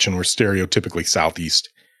Appalachian or stereotypically Southeast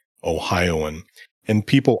Ohioan. And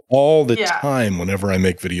people all the time, whenever I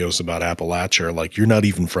make videos about Appalachia, are like, you're not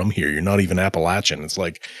even from here. You're not even Appalachian. It's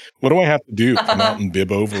like, what do I have to do? Come out in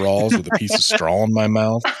bib overalls with a piece of straw in my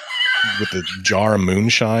mouth with a jar of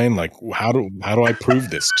moonshine? Like, how do I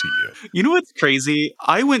prove this to you? You know what's crazy?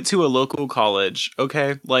 I went to a local college,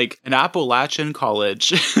 okay? Like an Appalachian college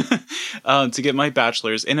to get my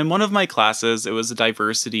bachelor's. And in one of my classes, it was a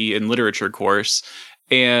diversity and literature course.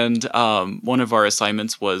 And one of our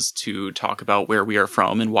assignments was to talk about where we are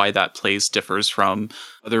from and why that place differs from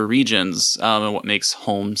other regions and what makes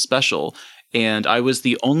home special. And I was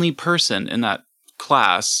the only person in that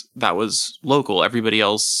class that was local. Everybody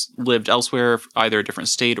else lived elsewhere, either a different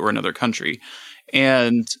state or another country.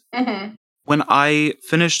 And when I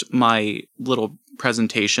finished my little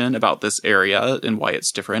presentation about this area and why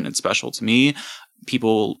it's different and special to me,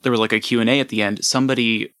 there was like a Q&A at the end.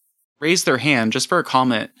 Somebody raised their hand just for a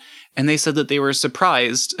comment, and they said that they were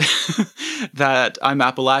surprised that I'm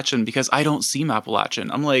Appalachian because I don't seem Appalachian.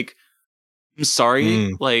 I'm like, I'm sorry,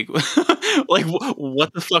 like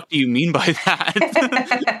what the fuck do you mean by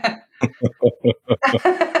that?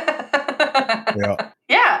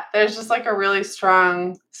 Yeah, there's just like a really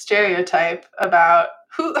strong stereotype about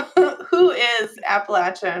who is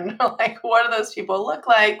Appalachian. Like, what do those people look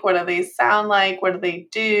like? What do they sound like? What do they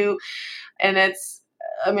do? And it's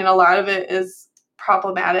I mean, a lot of it is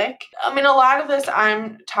problematic. I mean, a lot of this,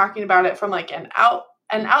 I'm talking about it from like an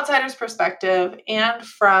outsider's perspective and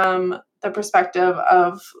from the perspective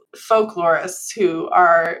of folklorists who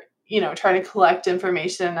are, trying to collect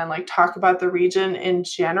information and like talk about the region in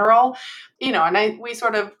general. And we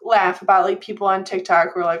sort of laugh about like people on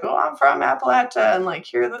TikTok who are like, oh, I'm from Appalachia and like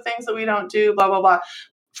here are the things that we don't do, blah, blah, blah.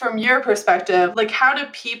 From your perspective, like how do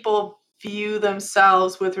people view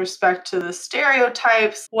themselves with respect to the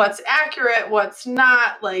stereotypes? What's accurate, what's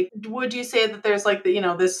not? Like, would you say that there's like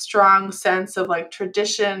this strong sense of like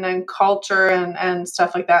tradition and culture and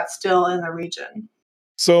stuff like that still in the region?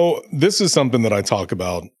 So this is something that I talk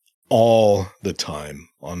about all the time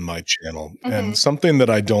on my channel, and something that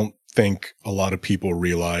I don't think a lot of people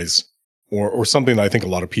realize, or something that I think a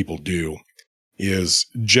lot of people do, is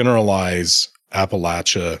generalize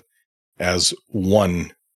Appalachia as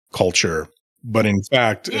one culture. But in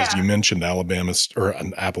fact, as you mentioned,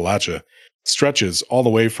 Appalachia stretches all the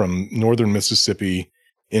way from northern Mississippi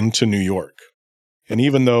into New York. And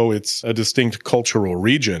even though it's a distinct cultural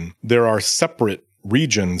region, there are separate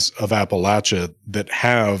regions of Appalachia that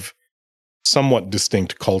have somewhat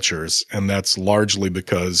distinct cultures, and that's largely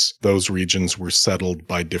because those regions were settled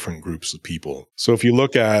by different groups of people. So if you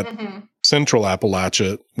look at central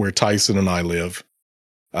Appalachia, where Tyson and I live,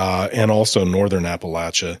 and also northern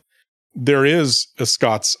Appalachia, there is a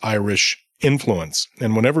Scots-Irish influence.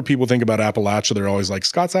 And whenever people think about Appalachia, they're always like,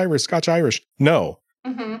 Scots-Irish, Scotch-Irish. No.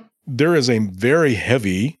 There is a very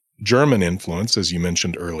heavy German influence, as you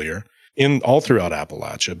mentioned earlier, in all throughout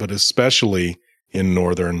Appalachia, but especially in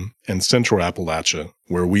northern and central Appalachia,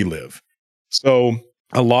 where we live. So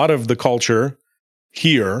a lot of the culture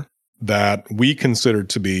here that we consider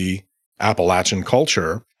to be Appalachian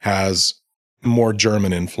culture has more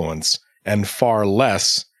German influence and far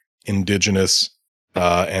less indigenous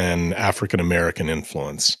and African-American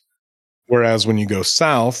influence. Whereas when you go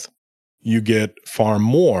south, you get far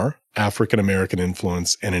more African-American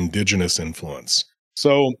influence and indigenous influence.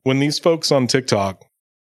 So when these folks on TikTok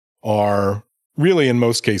are really, in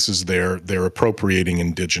most cases, they're appropriating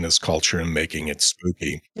indigenous culture and making it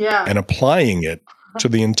spooky and applying it to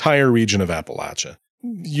the entire region of Appalachia.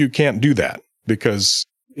 You can't do that because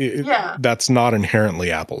that's not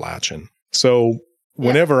inherently Appalachian. So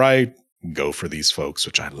whenever I go for these folks,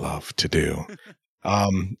 which I love to do,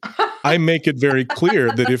 I make it very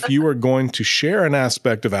clear that if you are going to share an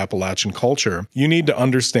aspect of Appalachian culture, you need to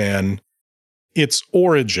understand its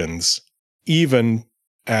origins, even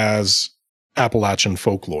as Appalachian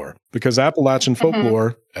folklore. Because Appalachian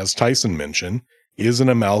folklore, as Tyson mentioned, is an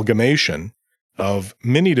amalgamation of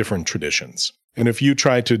many different traditions. And if you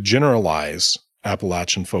try to generalize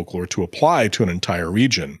Appalachian folklore to apply to an entire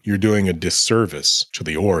region, you're doing a disservice to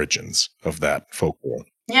the origins of that folklore.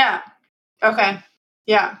 Yeah. Okay.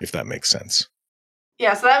 Yeah. If that makes sense.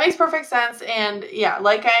 Yeah, so that makes perfect sense. And yeah,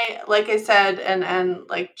 like I said, and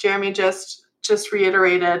like Jeremy just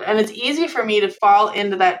reiterated, and it's easy for me to fall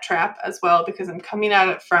into that trap as well because I'm coming at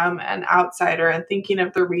it from an outsider and thinking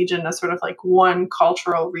of the region as sort of like one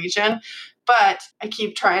cultural region. But I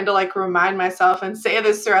keep trying to like remind myself and say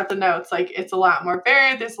this throughout the notes, like it's a lot more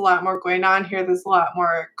varied. There's a lot more going on here. There's a lot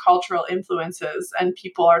more cultural influences, and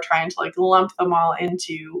people are trying to like lump them all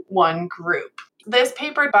into one group. This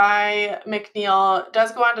paper by McNeil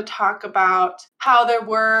does go on to talk about how there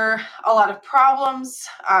were a lot of problems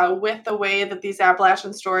with the way that these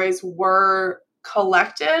Appalachian stories were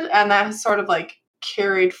collected, and that has sort of like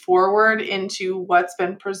carried forward into what's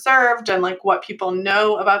been preserved and like what people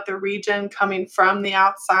know about the region coming from the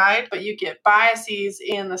outside. But you get biases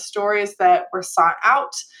in the stories that were sought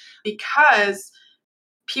out because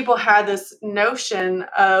people had this notion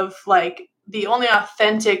of like the only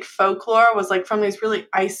authentic folklore was like from these really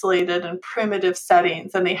isolated and primitive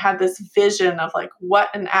settings. And they had this vision of like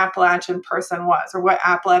what an Appalachian person was or what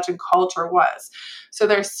Appalachian culture was. So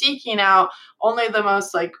they're seeking out only the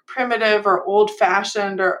most like primitive or old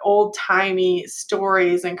fashioned or old timey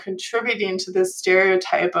stories and contributing to this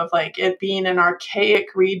stereotype of like it being an archaic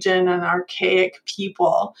region and archaic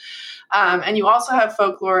people. And you also have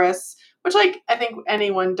folklorists, which like I think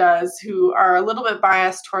anyone does, who are a little bit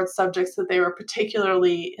biased towards subjects that they were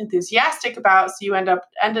particularly enthusiastic about. So you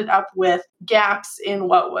ended up with gaps in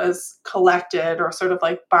what was collected or sort of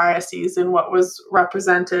like biases in what was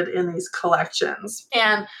represented in these collections.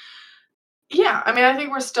 And yeah, I mean, I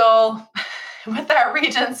think we're still with that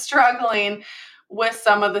region struggling with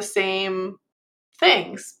some of the same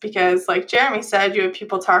things because like Jeremy said, you have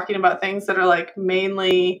people talking about things that are like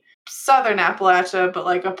mainly Southern Appalachia, but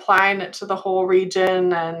like applying it to the whole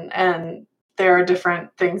region and there are different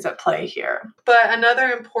things at play here. But another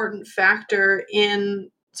important factor in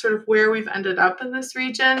sort of where we've ended up in this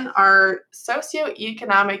region are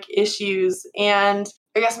socioeconomic issues, and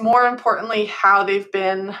I guess more importantly, how they've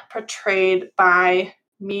been portrayed by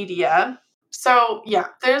media. So yeah,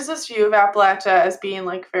 there's this view of Appalachia as being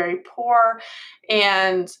like very poor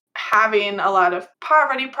and having a lot of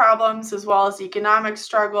poverty problems, as well as economic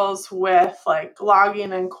struggles with like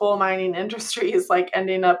logging and coal mining industries like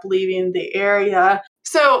ending up leaving the area.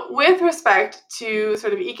 So with respect to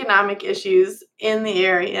sort of economic issues in the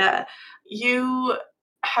area, you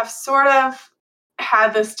have sort of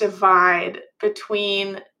had this divide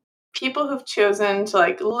between people who've chosen to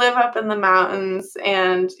like live up in the mountains,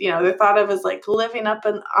 and they're thought of as like living up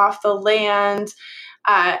and off the land,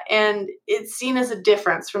 and it's seen as a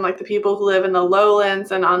difference from like the people who live in the lowlands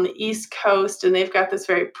and on the East Coast, and they've got this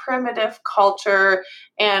very primitive culture,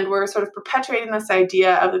 and we're sort of perpetuating this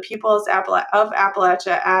idea of the people of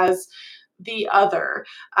Appalachia as the other,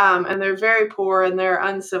 and they're very poor and they're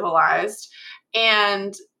uncivilized,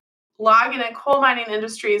 and logging and coal mining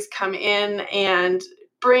industries come in and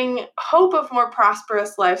bring hope of more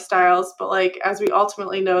prosperous lifestyles. But like, as we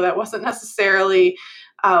ultimately know, that wasn't necessarily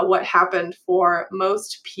what happened for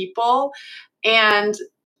most people. And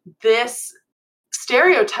this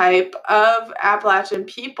stereotype of Appalachian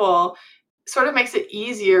people sort of makes it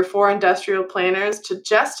easier for industrial planners to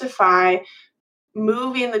justify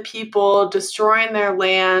moving the people, destroying their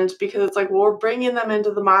land, because it's like, well, we're bringing them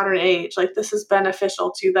into the modern age. Like, this is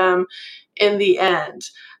beneficial to them in the end.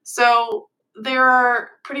 So there are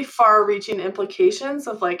pretty far-reaching implications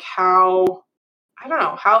of like how, I don't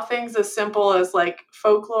know, how things as simple as like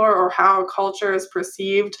folklore or how a culture is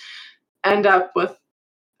perceived end up with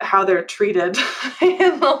how they're treated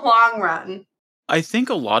in the long run. I think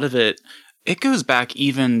a lot of it goes back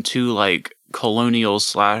even to like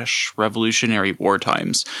colonial/revolutionary war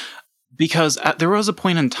times, because there was a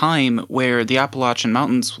point in time where the Appalachian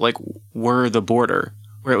Mountains like were the border,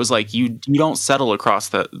 where it was like you don't settle across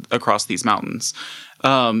these mountains.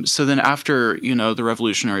 So then after the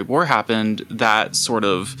Revolutionary War happened, that sort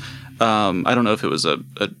of I don't know if it was a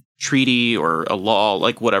treaty or a law,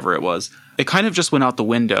 like whatever it was, it kind of just went out the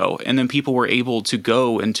window, and then people were able to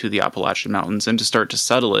go into the Appalachian Mountains and to start to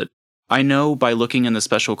settle it. I know by looking in the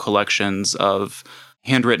special collections of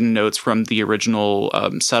handwritten notes from the original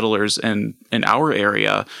settlers in our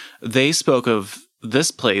area, they spoke of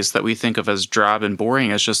this place that we think of as drab and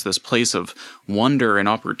boring as just this place of wonder and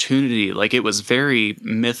opportunity. Like, it was very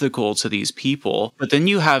mythical to these people. But then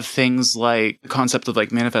you have things like the concept of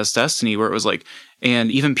like manifest destiny, where it was like,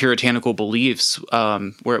 and even puritanical beliefs,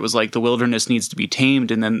 where it was like the wilderness needs to be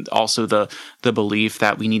tamed, and then also the belief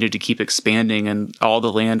that we needed to keep expanding and all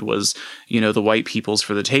the land was, the white people's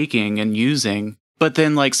for the taking and using. But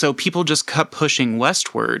then so people just kept pushing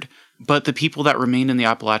westward. But the people that remained in the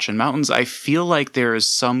Appalachian Mountains, I feel like there is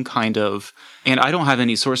some kind of, and I don't have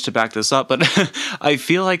any source to back this up, but I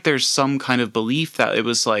feel like there's some kind of belief that it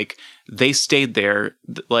was like they stayed there,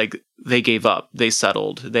 like they gave up, they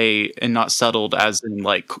settled, and not settled as in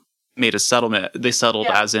like made a settlement. They settled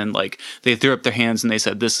as in like they threw up their hands and they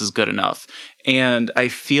said, this is good enough. And I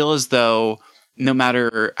feel as though no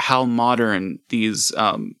matter how modern these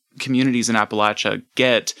communities in Appalachia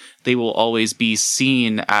get, they will always be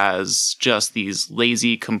seen as just these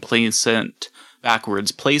lazy, complacent,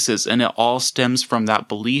 backwards places. And it all stems from that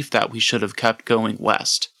belief that we should have kept going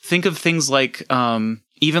west. Think of things like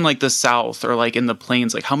even like the South or like in the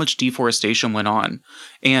plains, like how much deforestation went on.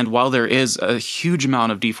 And while there is a huge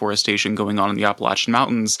amount of deforestation going on in the Appalachian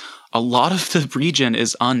Mountains, a lot of the region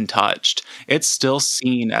is untouched. It's still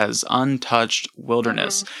seen as untouched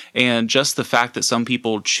wilderness. Mm-hmm. And just the fact that some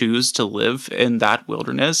people choose to live in that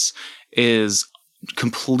wilderness is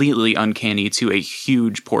completely uncanny to a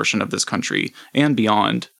huge portion of this country and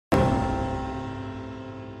beyond.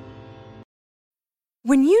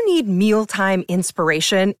 When you need mealtime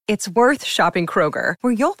inspiration, it's worth shopping Kroger,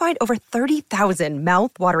 where you'll find over 30,000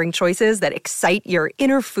 mouth-watering choices that excite your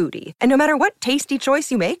inner foodie. And no matter what tasty choice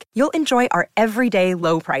you make, you'll enjoy our everyday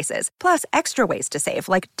low prices, plus extra ways to save,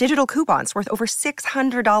 like digital coupons worth over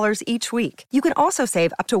 $600 each week. You can also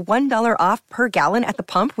save up to $1 off per gallon at the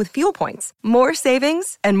pump with fuel points. More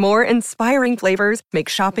savings and more inspiring flavors make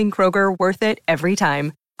shopping Kroger worth it every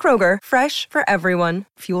time. Kroger, fresh for everyone.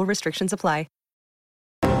 Fuel restrictions apply.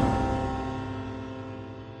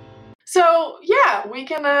 So, yeah, we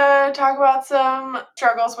can talk about some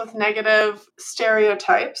struggles with negative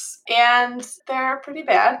stereotypes, and they're pretty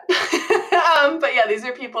bad. But yeah, these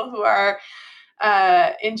are people who are,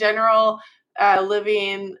 in general,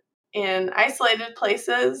 living in isolated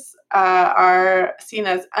places are seen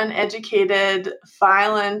as uneducated,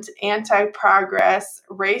 violent, anti-progress,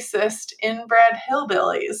 racist, inbred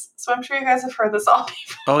hillbillies. So I'm sure you guys have heard this all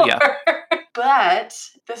before. Oh, yeah. But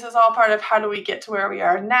this is all part of how do we get to where we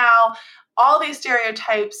are now. All these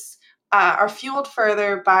stereotypes are fueled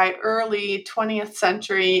further by early 20th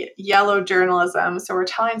century yellow journalism. So we're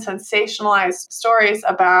telling sensationalized stories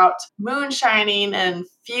about moonshining and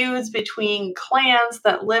feuds between clans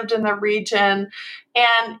that lived in the region.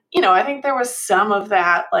 And, I think there was some of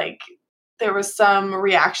that, there was some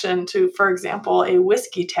reaction to, for example, a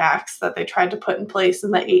whiskey tax that they tried to put in place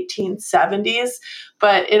in the 1870s,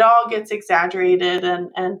 but it all gets exaggerated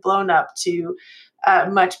and blown up to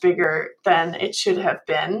much bigger than it should have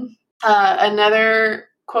been. Another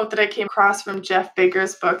quote that I came across from Jeff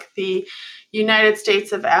Baker's book, The United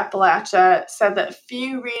States of Appalachia, said that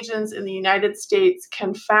few regions in the United States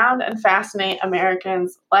confound and fascinate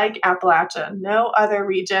Americans like Appalachia. No other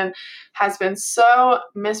region has been so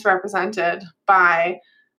misrepresented by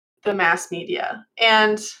the mass media.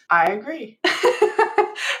 And I agree.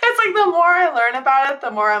 It's like the more I learn about it, the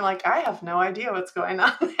more I'm like, I have no idea what's going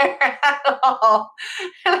on there at all.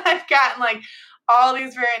 And I've gotten all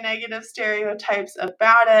these very negative stereotypes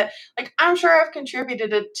about it. I'm sure I've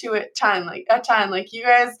contributed to it a ton. You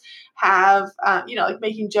guys have,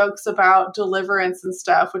 making jokes about deliverance and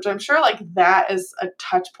stuff, which I'm sure that is a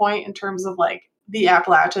touch point in terms of the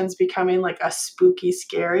Appalachians becoming a spooky,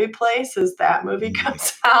 scary place as that movie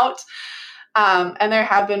comes out. And there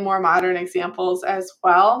have been more modern examples as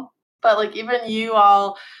well. But even you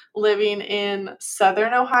all living in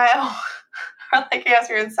Southern Ohio, or I guess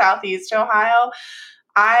you're in Southeast Ohio,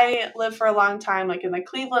 I lived for a long time in the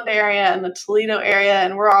Cleveland area and the Toledo area,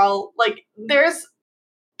 and we're all there's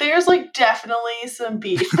definitely some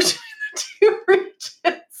beef between the two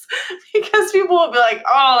regions because people will be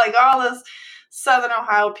all this Southern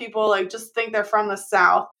Ohio people just think they're from the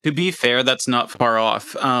South. To be fair, that's not far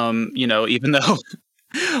off. Even though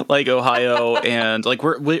Ohio and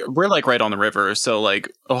we're right on the river, so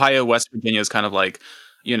Ohio, West Virginia is kind of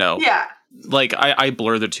yeah. I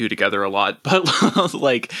blur the two together a lot,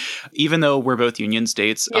 but even though we're both Union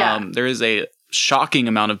states, there is a shocking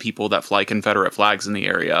amount of people that fly Confederate flags in the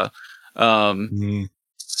area.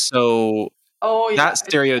 So that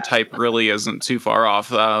stereotype really isn't too far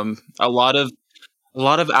off. A lot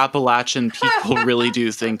of Appalachian people really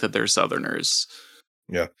do think that they're Southerners.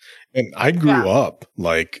 Yeah. And I grew up,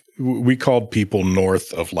 we called people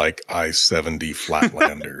north of I-70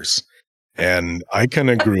 Flatlanders. And I kind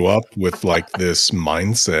of grew up with this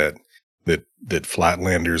mindset that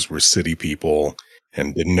Flatlanders were city people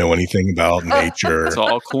and didn't know anything about nature. It's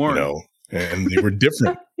all corn. And they were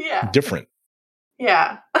different. Different.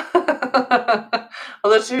 Yeah.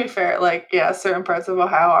 Although to be fair, certain parts of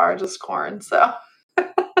Ohio are just corn, so.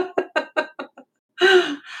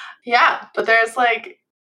 Yeah, but there's I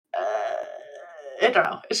don't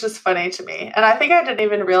know. It's just funny to me. And I think I didn't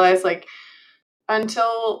even realize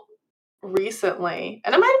until recently,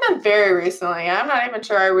 and it might have been very recently, I'm not even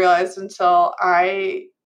sure I realized until I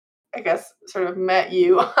guess sort of met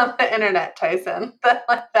you on the internet, Tyson, that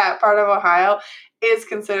that part of Ohio is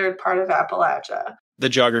considered part of Appalachia. The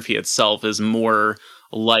geography itself is more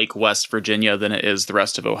like West Virginia than it is the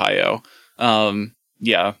rest of Ohio.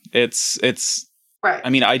 It's right. I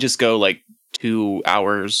mean, I just go 2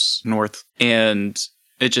 hours north and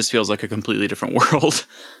it just feels like a completely different world.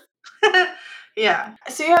 Yeah.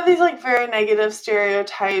 So you have these very negative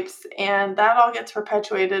stereotypes, and that all gets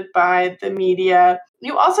perpetuated by the media.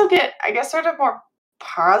 You also get, I guess, sort of more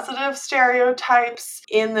positive stereotypes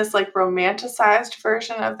in this romanticized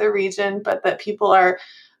version of the region, but that people are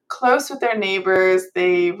close with their neighbors,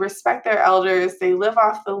 they respect their elders, they live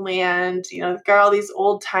off the land, they've got all these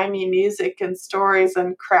old-timey music and stories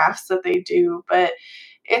and crafts that they do, but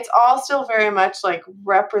it's all still very much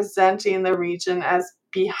representing the region as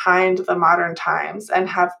behind the modern times and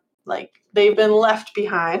have they've been left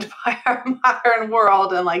behind by our modern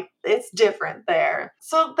world and it's different there.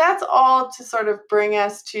 So that's all to sort of bring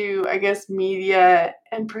us to, I guess, media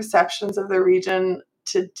and perceptions of the region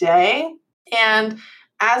today. And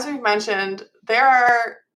as we've mentioned, there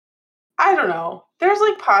are, I don't know, there's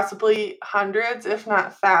possibly hundreds, if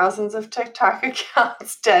not thousands of TikTok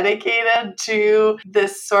accounts dedicated to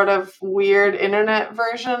this sort of weird internet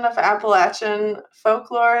version of Appalachian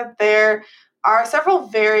folklore. There are several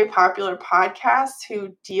very popular podcasts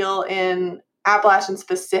who deal in Appalachian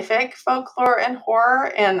specific folklore and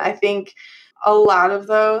horror. And I think a lot of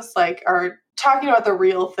those are talking about the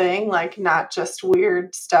real thing, not just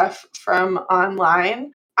weird stuff from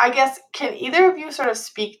online. I guess, can either of you sort of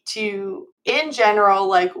speak to, in general,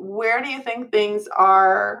 like, where do you think things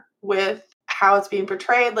are with how it's being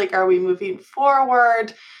portrayed? Like, are we moving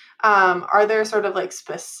forward? Are there sort of like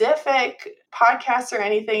specific podcasts or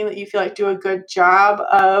anything that you feel like do a good job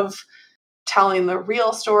of telling the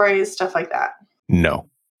real stories, stuff like that? No.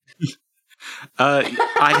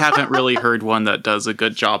 I haven't really heard one that does a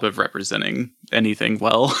good job of representing anything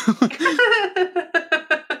well.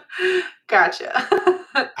 Gotcha.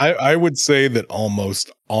 I would say that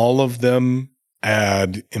almost all of them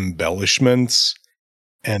add embellishments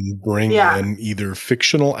and bring in either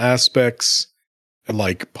fictional aspects,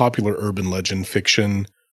 like popular urban legend fiction,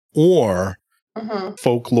 or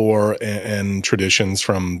folklore and traditions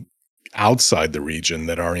from outside the region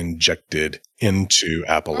that are injected into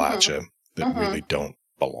Appalachia that really don't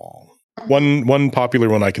belong. One popular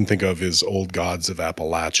one I can think of is Old Gods of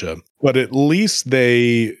Appalachia, but at least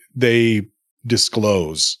they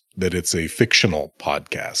disclose that it's a fictional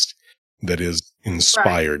podcast that is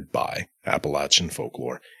inspired by Appalachian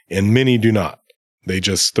folklore. And many do not. They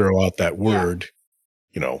just throw out that word,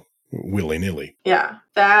 willy-nilly. Yeah.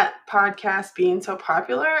 That podcast being so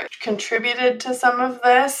popular contributed to some of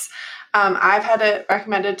this. I've had it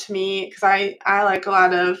recommended to me because I like a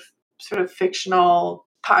lot of sort of fictional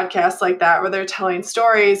podcasts like that, where they're telling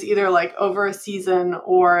stories either like over a season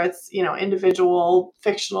or it's, individual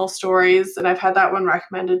fictional stories. And I've had that one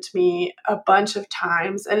recommended to me a bunch of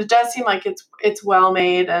times. And it does seem like it's well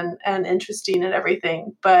made and interesting and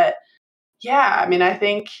everything. But yeah, I mean, I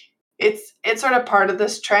think it's sort of part of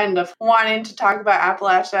this trend of wanting to talk about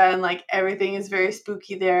Appalachia, and like everything is very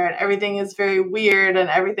spooky there and everything is very weird and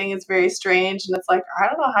everything is very strange. And it's like, I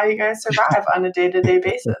don't know how you guys survive on a day-to-day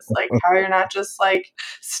basis. Like how you're not just like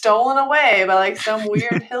stolen away by like some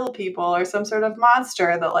weird hill people or some sort of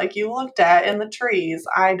monster that like you looked at in the trees.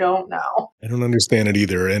 I don't know. I don't understand it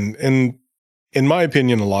either. And in my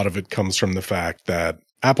opinion, a lot of it comes from the fact that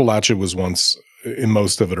Appalachia was once, in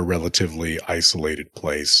most of it, a relatively isolated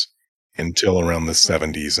place until around the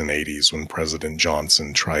 70s and 80s, when President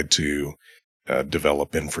Johnson tried to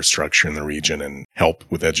develop infrastructure in the region and help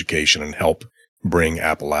with education and help bring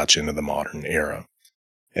Appalachia into the modern era.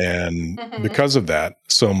 And because of that,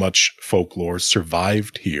 so much folklore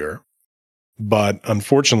survived here. But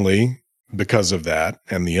unfortunately, because of that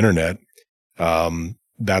and the internet,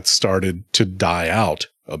 that started to die out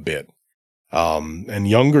a bit. And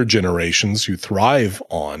younger generations who thrive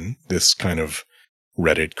on this kind of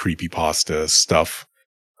Reddit creepypasta stuff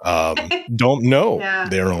don't know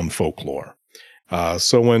their own folklore.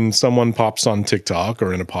 So when someone pops on TikTok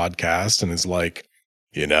or in a podcast and is like,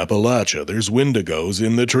 in Appalachia, there's wendigos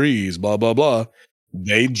in the trees, blah, blah, blah,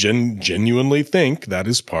 they genuinely think that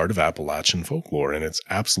is part of Appalachian folklore. And it's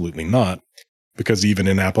absolutely not, because even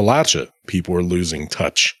in Appalachia, people are losing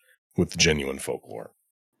touch with the genuine folklore.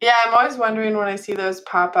 Yeah, I'm always wondering when I see those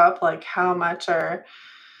pop up, like how much are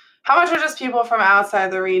just people from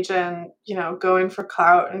outside the region, going for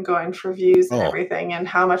clout and going for views and everything, and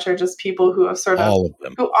how much are just people who have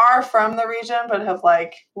who are from the region but have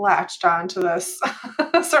like latched onto this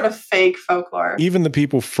sort of fake folklore. Even the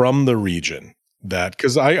people from the region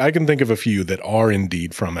because I can think of a few that are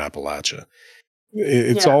indeed from Appalachia.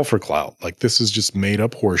 It's all for clout. Like, this is just made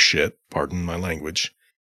up horse shit, pardon my language,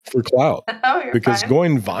 for clout. Because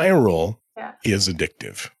going viral is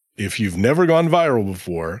addictive. If you've never gone viral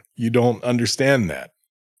before, you don't understand that.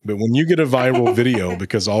 But when you get a viral video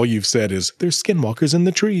because all you've said is, there's skinwalkers in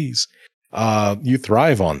the trees, you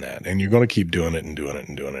thrive on that. And you're going to keep doing it and doing it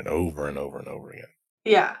and doing it over and over and over again.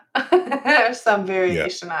 Yeah. There's some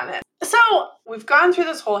variation on it. So we've gone through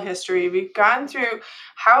this whole history. We've gone through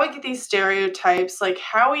how we get these stereotypes, like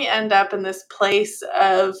how we end up in this place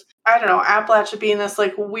of, I don't know, Appalachia being this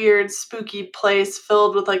like weird, spooky place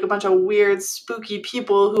filled with like a bunch of weird, spooky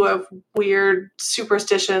people who have weird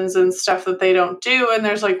superstitions and stuff that they don't do. And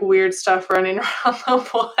there's like weird stuff running around the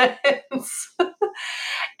woods.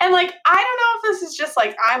 And like, I don't know if this is just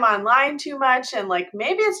like I'm online too much, and like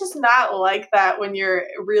maybe it's just not like that when you're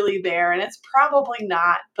really there, and it's probably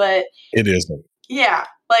not, but it isn't. Yeah,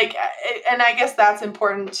 like, and I guess that's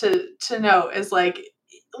important to note, is like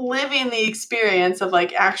living the experience of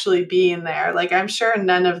like actually being there. Like, I'm sure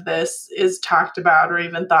none of this is talked about or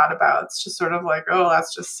even thought about. It's just sort of like, oh,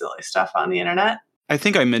 that's just silly stuff on the internet. I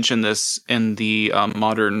think I mentioned this in the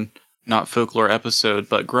modern, not folklore episode,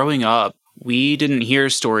 but growing up, we didn't hear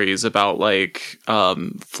stories about like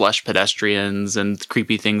flesh pedestrians and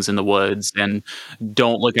creepy things in the woods and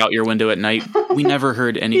don't look out your window at night. We never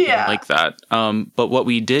heard anything like that. But what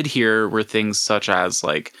we did hear were things such as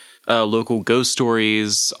like local ghost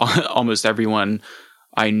stories. Almost everyone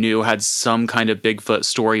I knew had some kind of Bigfoot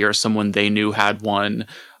story or someone they knew had one.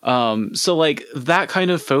 So like that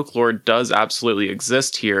kind of folklore does absolutely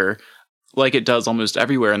exist here, like it does almost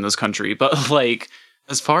everywhere in this country. But like,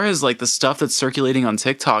 as far as like the stuff that's circulating on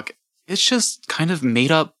TikTok, it's just kind of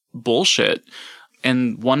made up bullshit.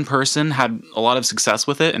 And one person had a lot of success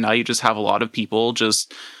with it, and now you just have a lot of people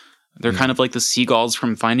just, they're kind of like the seagulls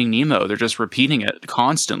from Finding Nemo. They're just repeating it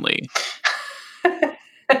constantly.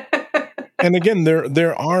 And again,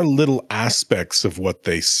 there are little aspects of what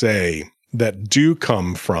they say that do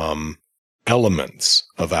come from elements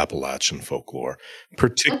of Appalachian folklore,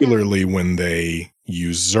 particularly when they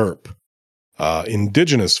usurp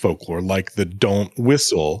indigenous folklore, like the don't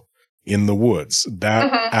whistle in the woods.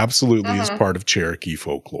 That absolutely is part of Cherokee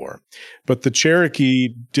folklore. But the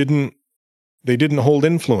Cherokee didn't hold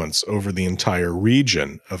influence over the entire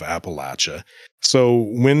region of Appalachia. So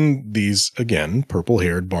when these, again,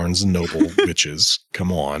 purple-haired Barnes & Noble witches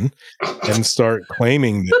come on and start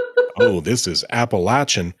claiming that, oh, this is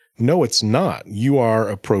Appalachian, no, it's not. You are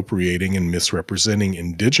appropriating and misrepresenting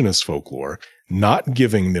indigenous folklore, not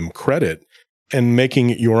giving them credit, and making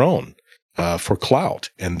it your own for clout.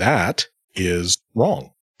 And that is wrong.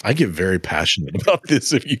 I get very passionate about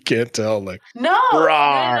this, if you can't tell. Like, no.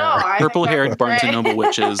 Purple-haired Barnes & Noble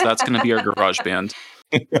witches. That's going to be our garage band.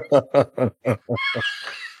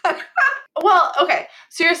 Well, okay.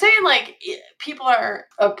 So you're saying like people are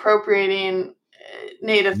appropriating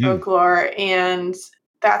native folklore, and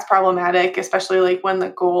that's problematic, especially like when the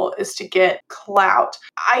goal is to get clout.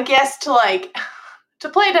 I guess to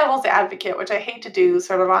play devil's advocate, which I hate to do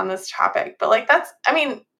sort of on this topic, but like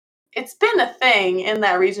it's been a thing in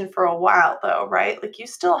that region for a while though, right? Like you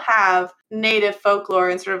still have native folklore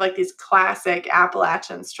and sort of like these classic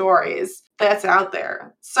Appalachian stories that's out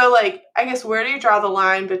there. So like, I guess where do you draw the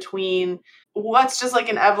line between what's just like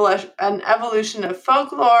an evolution of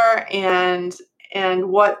folklore and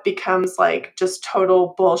what becomes like just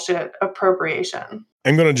total bullshit appropriation?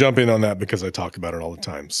 I'm going to jump in on that because I talk about it all the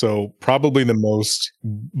time. So probably the most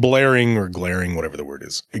blaring or glaring, whatever the word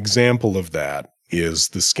is, example of that is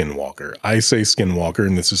the skinwalker. I say skinwalker,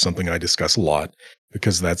 and this is something I discuss a lot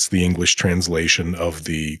because that's the English translation of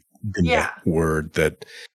the word that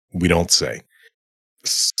we don't say.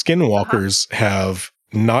 Skinwalkers have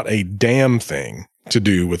not a damn thing to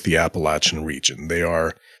do with the Appalachian region. They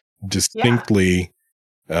are distinctly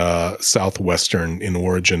southwestern in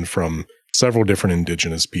origin, from several different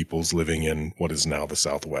indigenous peoples living in what is now the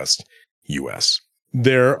Southwest U.S.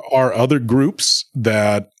 There are other groups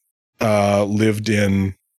that lived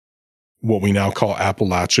in what we now call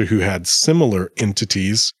Appalachia who had similar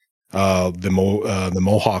entities. The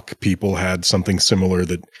Mohawk people had something similar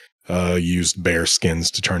that used bear skins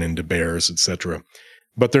to turn into bears, etc.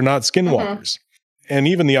 But they're not skinwalkers. And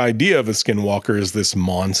even the idea of a skinwalker is this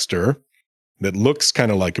monster that looks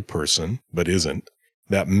kind of like a person, but isn't,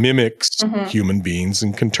 that mimics human beings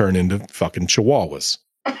and can turn into fucking chihuahuas.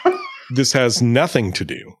 This has nothing to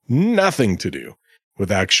do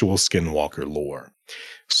with actual skinwalker lore.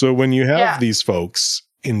 So when you have these folks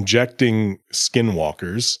injecting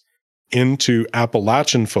skinwalkers into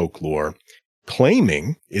Appalachian folklore,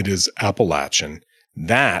 claiming it is Appalachian,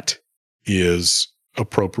 that is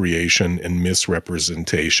appropriation and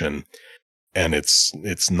misrepresentation, and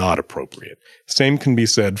it's not appropriate. Same can be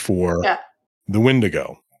said for the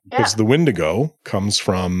Wendigo, because the Wendigo comes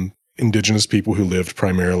from indigenous people who lived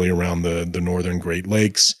primarily around the northern Great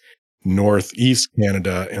Lakes, northeast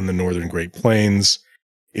Canada, and the northern Great Plains.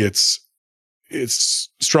 It's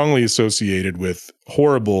strongly associated with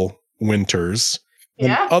horrible winters.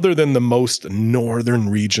 And other than the most northern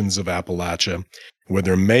regions of Appalachia, where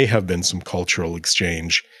there may have been some cultural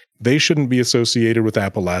exchange, they shouldn't be associated with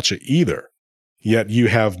Appalachia either. Yet you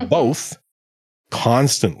have both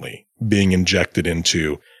constantly being injected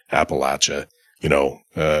into Appalachia,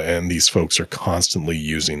 and these folks are constantly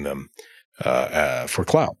using them for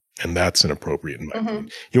clout. And that's inappropriate in my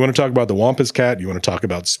opinion. You want to talk about the Wampus Cat? You want to talk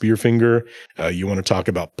about Spearfinger? You want to talk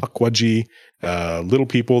about Pukwudgie? Little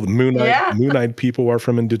people, the Moon-eyed people are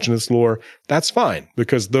from indigenous lore. That's fine,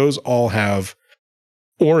 because those all have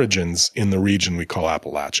origins in the region we call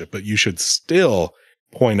Appalachia. But you should still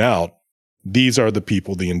point out these are the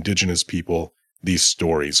people, the indigenous people, these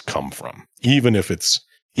stories come from, even if it's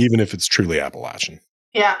truly Appalachian.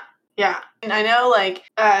 Yeah. And I know like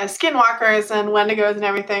skinwalkers and wendigos and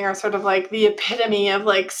everything are sort of like the epitome of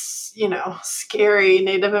like, scary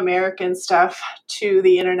Native American stuff to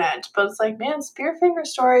the internet. But it's like, man, Spearfinger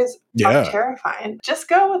stories are terrifying. Just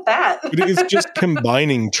go with that. It's just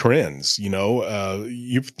combining trends, you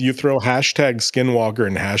throw hashtag skinwalker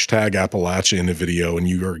and hashtag Appalachia in a video and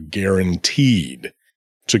you are guaranteed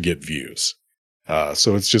to get views.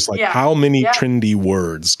 So it's just like, how many trendy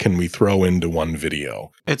words can we throw into one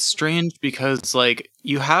video? It's strange because, like,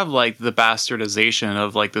 you have, like, the bastardization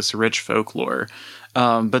of, like, this rich folklore.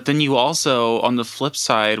 But then you also, on the flip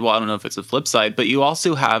side, well, I don't know if it's a flip side, but you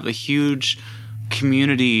also have a huge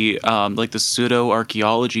community, like the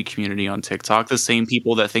pseudo-archaeology community on TikTok, the same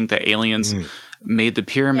people that think that aliens made the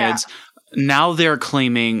pyramids. Yeah. Now they're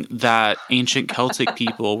claiming that ancient Celtic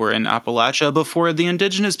people were in Appalachia before the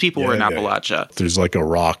indigenous people were in Appalachia. Yeah. There's like a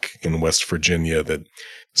rock in West Virginia that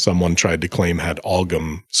someone tried to claim had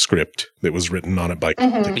Algum script that was written on it by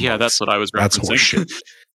Celtic monks. Yeah, that's what I was referencing. That's horseshit.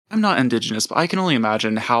 I'm not indigenous, but I can only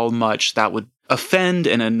imagine how much that would offend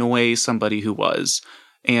and annoy somebody who was.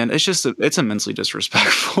 And it's just, it's immensely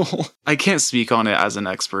disrespectful. I can't speak on it as an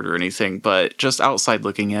expert or anything, but just outside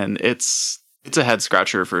looking in, it's a head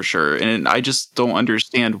scratcher for sure. And I just don't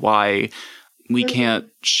understand why we can't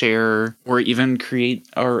share or even create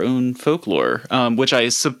our own folklore, which I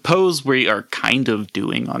suppose we are kind of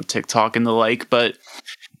doing on TikTok and the like, but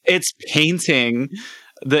it's painting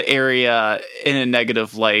the area in a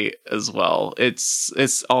negative light as well.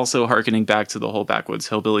 It's also hearkening back to the whole backwoods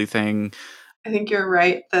hillbilly thing. I think you're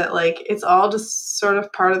right that, like, it's all just sort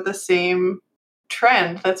of part of the same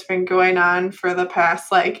trend that's been going on for the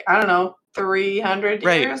past, like, I don't know, 300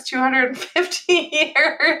 years, 250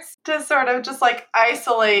 years, to sort of just, like,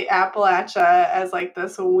 isolate Appalachia as, like,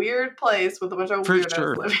 this weird place with a bunch of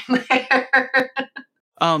weirdos living there.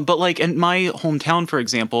 But, like, in my hometown, for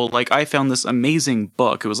example, like, I found this amazing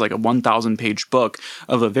book. It was like a 1,000-page book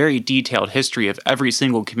of a very detailed history of every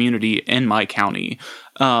single community in my county.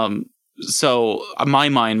 So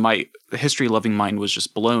my history-loving mind was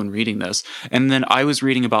just blown reading this. And then I was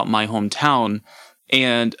reading about my hometown,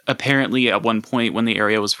 and apparently at one point when the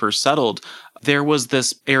area was first settled, there was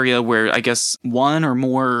this area where I guess one or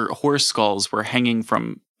more horse skulls were hanging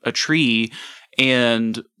from a tree.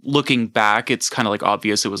 And looking back, it's kind of like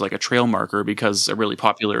obvious it was like a trail marker because a really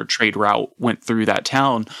popular trade route went through that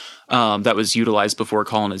town that was utilized before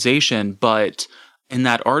colonization. But in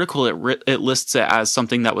that article, it lists it as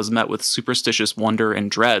something that was met with superstitious wonder and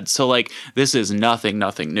dread. So, like, this is nothing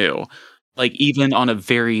new. Like, even on a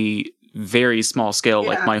very, very small scale,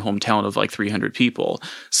 like my hometown of like 300 people.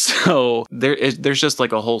 So there's just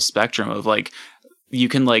like a whole spectrum of, like, you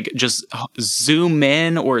can like just zoom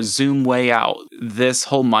in or zoom way out. This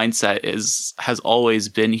whole mindset has always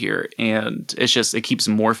been here, and it keeps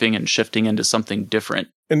morphing and shifting into something different.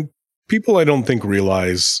 And people, I don't think,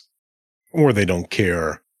 realize, or they don't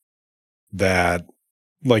care, that,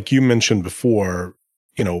 like you mentioned before,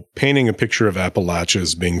 you know, painting a picture of Appalachia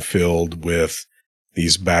as being filled with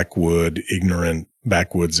these backwoods ignorant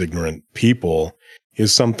people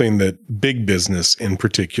is something that big business in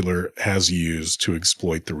particular has used to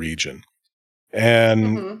exploit the region.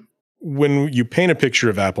 And when you paint a picture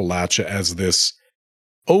of Appalachia as this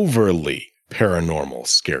overly paranormal,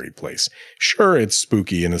 scary place, sure, it's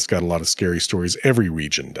spooky and it's got a lot of scary stories. Every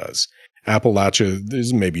region does. Appalachia,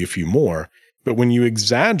 there's maybe a few more, but when you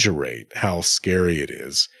exaggerate how scary it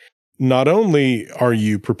is, not only are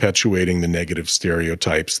you perpetuating the negative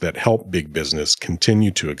stereotypes that help big business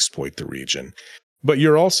continue to exploit the region, but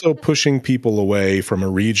you're also pushing people away from a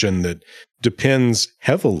region that depends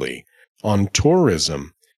heavily on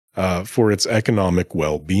tourism for its economic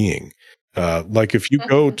well-being. Like if you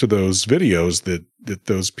go to those videos that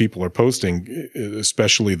those people are posting,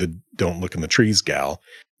 especially the "Don't Look in the Trees" gal,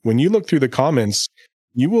 when you look through the comments,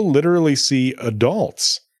 you will literally see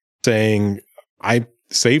adults saying, "I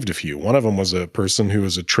saved a few." One of them was a person who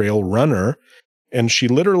was a trail runner, and she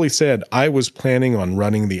literally said, "I was planning on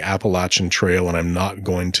running the Appalachian Trail, and I'm not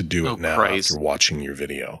going to do it now after watching your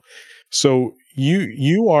video." So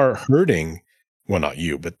you are hurting, well, not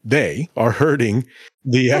you, but they are hurting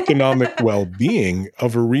the economic well-being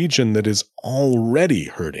of a region that is already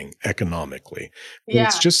hurting economically. And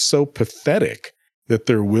it's just so pathetic that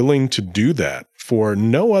they're willing to do that for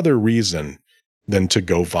no other reason than to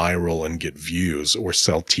go viral and get views or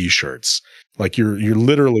sell t-shirts. Like you're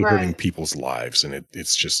literally hurting people's lives, and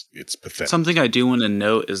it's pathetic. Something I do want to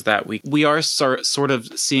note is that we are sort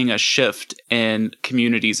of seeing a shift in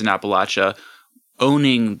communities in Appalachia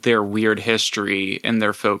owning their weird history and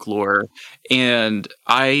their folklore, and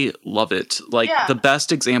I love it. Like the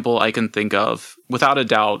best example I can think of, without a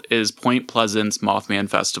doubt, is Point Pleasant's Mothman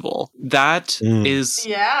Festival. That is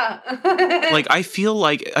like, I feel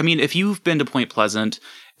like, I mean, if you've been to Point Pleasant,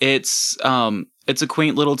 it's a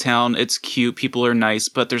quaint little town. It's cute. People are nice,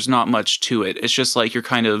 but there's not much to it. It's just like your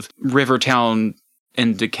kind of river town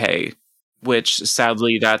in decay. which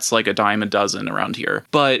sadly that's like a dime a dozen around here.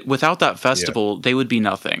 But without that festival, they would be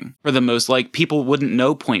nothing. For the most, like, people wouldn't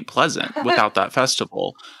know Point Pleasant without that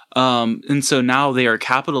festival. And so now they are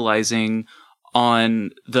capitalizing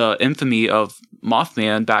on the infamy of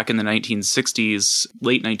Mothman back in the 1960s,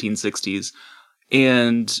 late 1960s.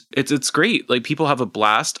 And it's great. Like, people have a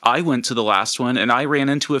blast. I went to the last one and I ran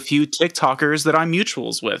into a few TikTokers that I'm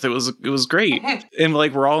mutuals with. It was great. And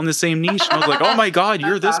like, we're all in the same niche. And I was like, oh my God,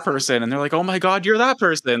 you're this person. And they're like, oh my God, you're that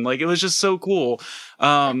person. Like, it was just so cool.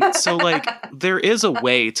 So like, there is a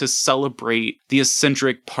way to celebrate the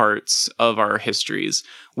eccentric parts of our histories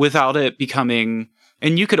without it becoming,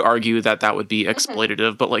 and you could argue that that would be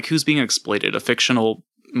exploitative, but like, who's being exploited? A fictional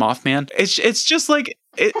Mothman? It's just like,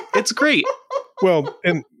 it's great. Well,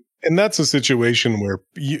 and that's a situation where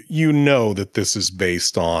you know that this is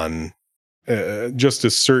based on just a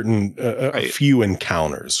certain a few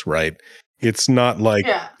encounters, right? It's not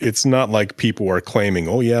like people are claiming,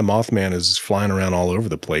 oh yeah, Mothman is flying around all over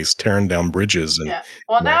the place, tearing down bridges. And,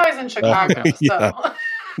 well, now he's in Chicago. So.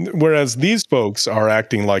 Whereas these folks are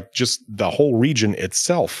acting like just the whole region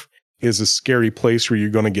itself is a scary place where you're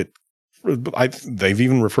going to get. They've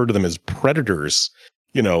even referred to them as predators,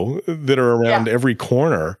 that are around every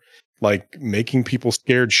corner, like making people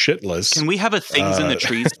scared shitless. Can we have a Things in the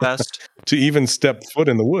Trees fest? To even step foot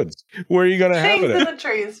in the woods. Where are you going to have it? Things in the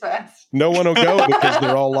Trees fest. No one will go because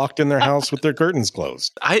they're all locked in their house with their curtains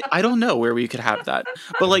closed. I don't know where we could have that.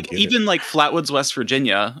 But like, even like Flatwoods, West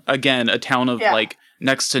Virginia, again, a town of like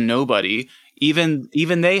next to nobody. Even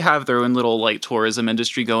they have their own little like tourism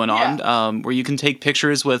industry going on, where you can take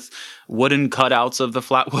pictures with wooden cutouts of the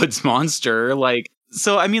Flatwoods monster. Like,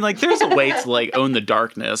 so I mean, like, there's a way to like own the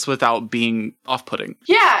darkness without being off-putting.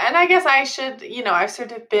 Yeah, and I guess I should, I've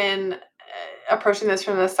sort of been approaching this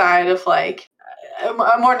from the side of like a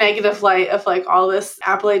more negative light of like all this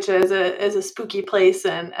Appalachia is a spooky place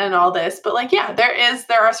and all this, but like, yeah,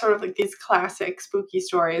 there are sort of like these classic spooky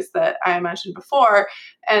stories that I mentioned before,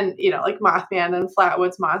 and like Mothman and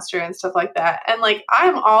Flatwoods Monster and stuff like that, and like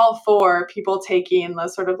I'm all for people taking the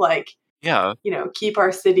sort of like keep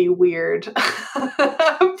our city weird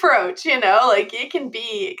approach, like it can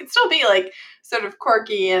still be like sort of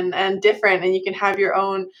quirky and different, and you can have your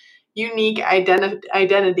own unique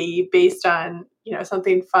identity based on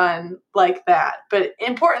something fun like that. But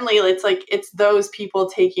importantly, it's those people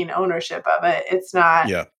taking ownership of it. It's not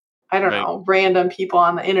I don't know, random people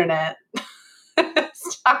on the internet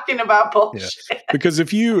talking about bullshit. Yeah. Because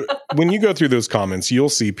when you go through those comments, you'll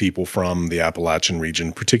see people from the Appalachian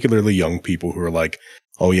region, particularly young people who are like,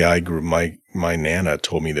 oh yeah, I grew, my Nana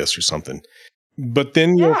told me this or something. But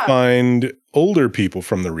then you'll find older people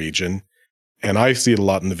from the region, and I see it a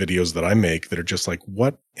lot in the videos that I make, that are just like,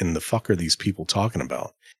 what in the fuck are these people talking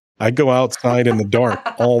about? I go outside in the dark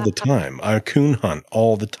all the time. I coon hunt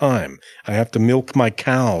all the time. I have to milk my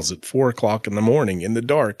cows at 4:00 in the morning in the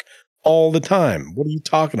dark all the time. What are you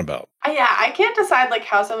talking about? Yeah, I can't decide like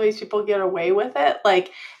how some of these people get away with it.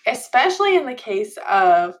 Like, especially in the case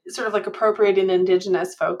of sort of like appropriating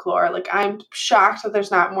indigenous folklore. Like, I'm shocked that there's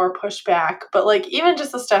not more pushback. But like, even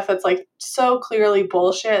just the stuff that's like so clearly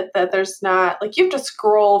bullshit that there's not, like, you have to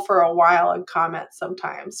scroll for a while and comment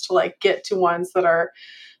sometimes to like get to ones that are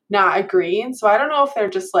not agreeing. So I don't know if they're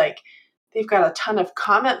just like, they've got a ton of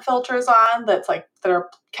comment filters on that are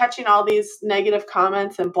catching all these negative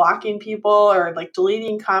comments and blocking people or like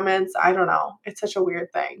deleting comments. I don't know. It's such a weird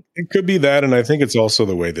thing. It could be that. And I think it's also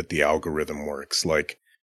the way that the algorithm works. Like,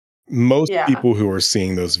 most people who are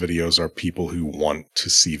seeing those videos are people who want to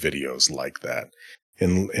see videos like that.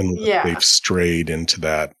 And they've strayed into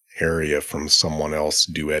that area from someone else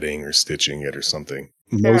duetting or stitching it or something.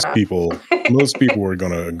 Most people are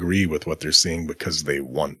going to agree with what they're seeing because they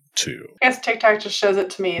want to. I guess TikTok just shows it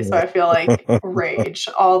to me, so I feel like rage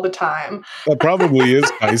all the time. That probably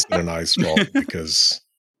is Tyson and I's fault, because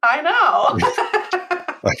I know.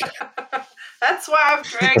 That's why I've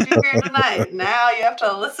dragged you here tonight. Now you have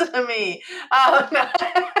to listen to me.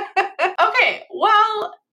 Okay,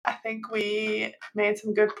 well, I think we made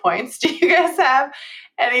some good points. Do you guys have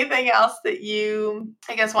anything else that you,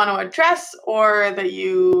 I guess, want to address or that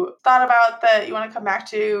you thought about that you want to come back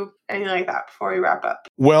to? Anything like that before we wrap up?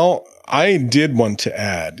 Well, I did want to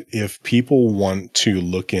add, if people want to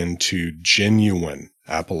look into genuine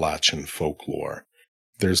Appalachian folklore,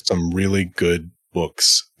 there's some really good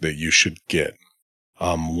books that you should get.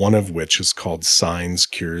 One of which is called Signs,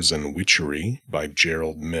 Cures, and Witchery by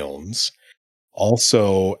Gerald Milnes.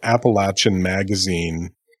 Also, Appalachian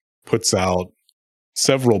Magazine puts out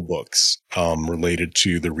several books related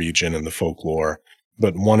to the region and the folklore,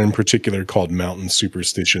 but one in particular called Mountain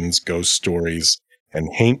Superstitions, Ghost Stories,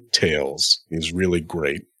 and Haint Tales is really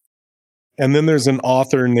great. And then there's an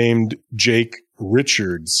author named Jake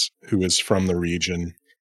Richards, who is from the region,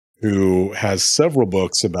 who has several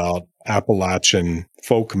books about Appalachian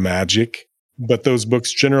folk magic, but those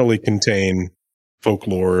books generally contain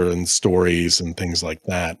folklore and stories and things like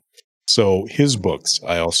that. So his books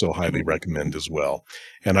I also highly recommend as well.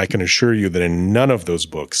 And I can assure you that in none of those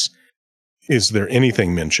books is there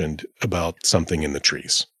anything mentioned about something in the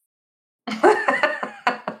trees.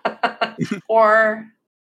 Or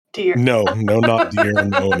deer. No, not deer,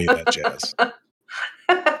 no any of that jazz.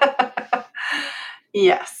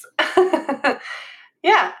 Yes.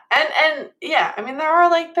 Yeah. And yeah, I mean, there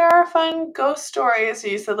are fun ghost stories.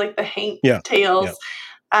 You said like the Haint Tales.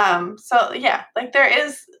 Yeah. So yeah, like there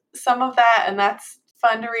is some of that, and that's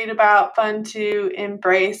fun to read about, fun to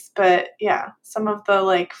embrace. But yeah, some of the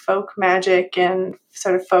like folk magic and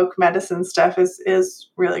sort of folk medicine stuff is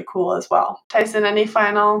really cool as well. Tyson, any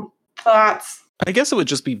final thoughts? I guess it would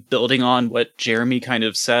just be building on what Jeremy kind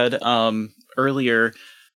of said earlier.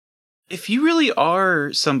 If you really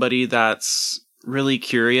are somebody that's really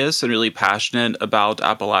curious and really passionate about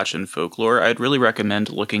Appalachian folklore, I'd really recommend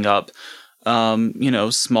looking up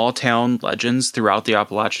small town legends throughout the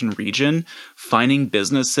Appalachian region, finding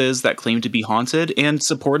businesses that claim to be haunted and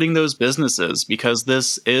supporting those businesses, because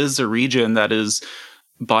this is a region that is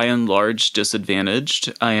by and large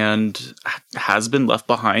disadvantaged and has been left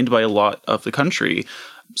behind by a lot of the country.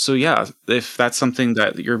 So yeah, if that's something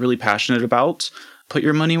that you're really passionate about, put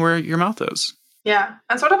your money where your mouth is. Yeah,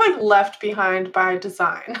 and sort of like left behind by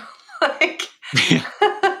design. Like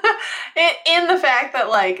in the fact that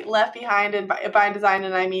like left behind and by design,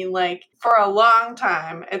 and I mean like for a long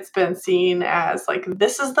time it's been seen as like,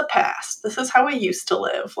 this is the past, this is how we used to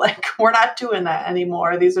live, like we're not doing that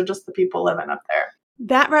anymore, these are just the people living up there.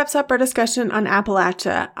 That wraps up our discussion on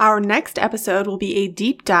Appalachia. Our next episode will be a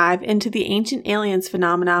deep dive into the ancient aliens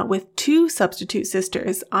phenomena with two substitute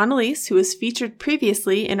sisters, Annalise, who was featured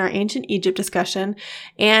previously in our ancient Egypt discussion,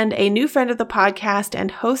 and a new friend of the podcast and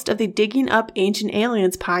host of the Digging Up Ancient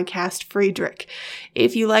Aliens podcast, Friedrich.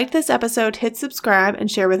 If you liked this episode, hit subscribe and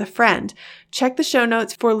share with a friend. Check the show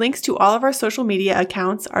notes for links to all of our social media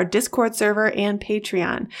accounts, our Discord server, and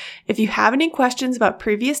Patreon. If you have any questions about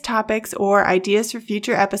previous topics or ideas for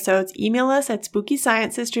future episodes, email us at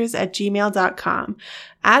spookysciencesisters@gmail.com.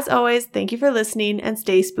 As always, thank you for listening and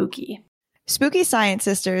stay spooky. Spooky Science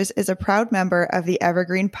Sisters is a proud member of the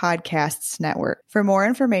Evergreen Podcasts Network. For more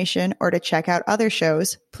information or to check out other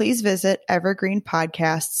shows, please visit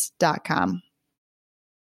evergreenpodcasts.com.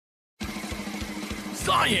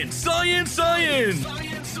 Science, science, science!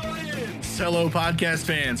 Science, science! Hello, podcast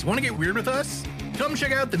fans. Want to get weird with us? Come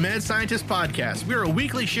check out the Mad Scientist Podcast. We're a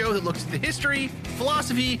weekly show that looks at the history,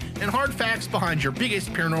 philosophy, and hard facts behind your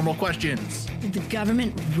biggest paranormal questions. Did the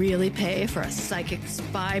government really pay for a psychic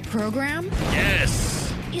spy program?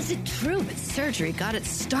 Yes! Is it true that surgery got its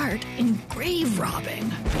start in grave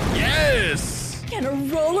robbing? Yes! Can a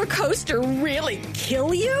roller coaster really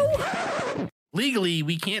kill you? Legally,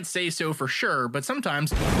 we can't say so for sure, but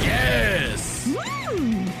sometimes, yes!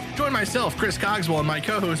 Join myself, Chris Cogswell, and my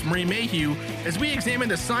co-host, Marie Mayhew, as we examine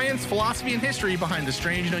the science, philosophy, and history behind the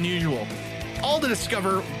strange and unusual. All to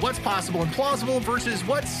discover what's possible and plausible versus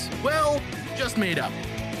what's, well, just made up.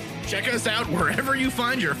 Check us out wherever you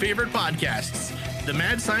find your favorite podcasts. The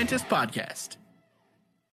Mad Scientist Podcast.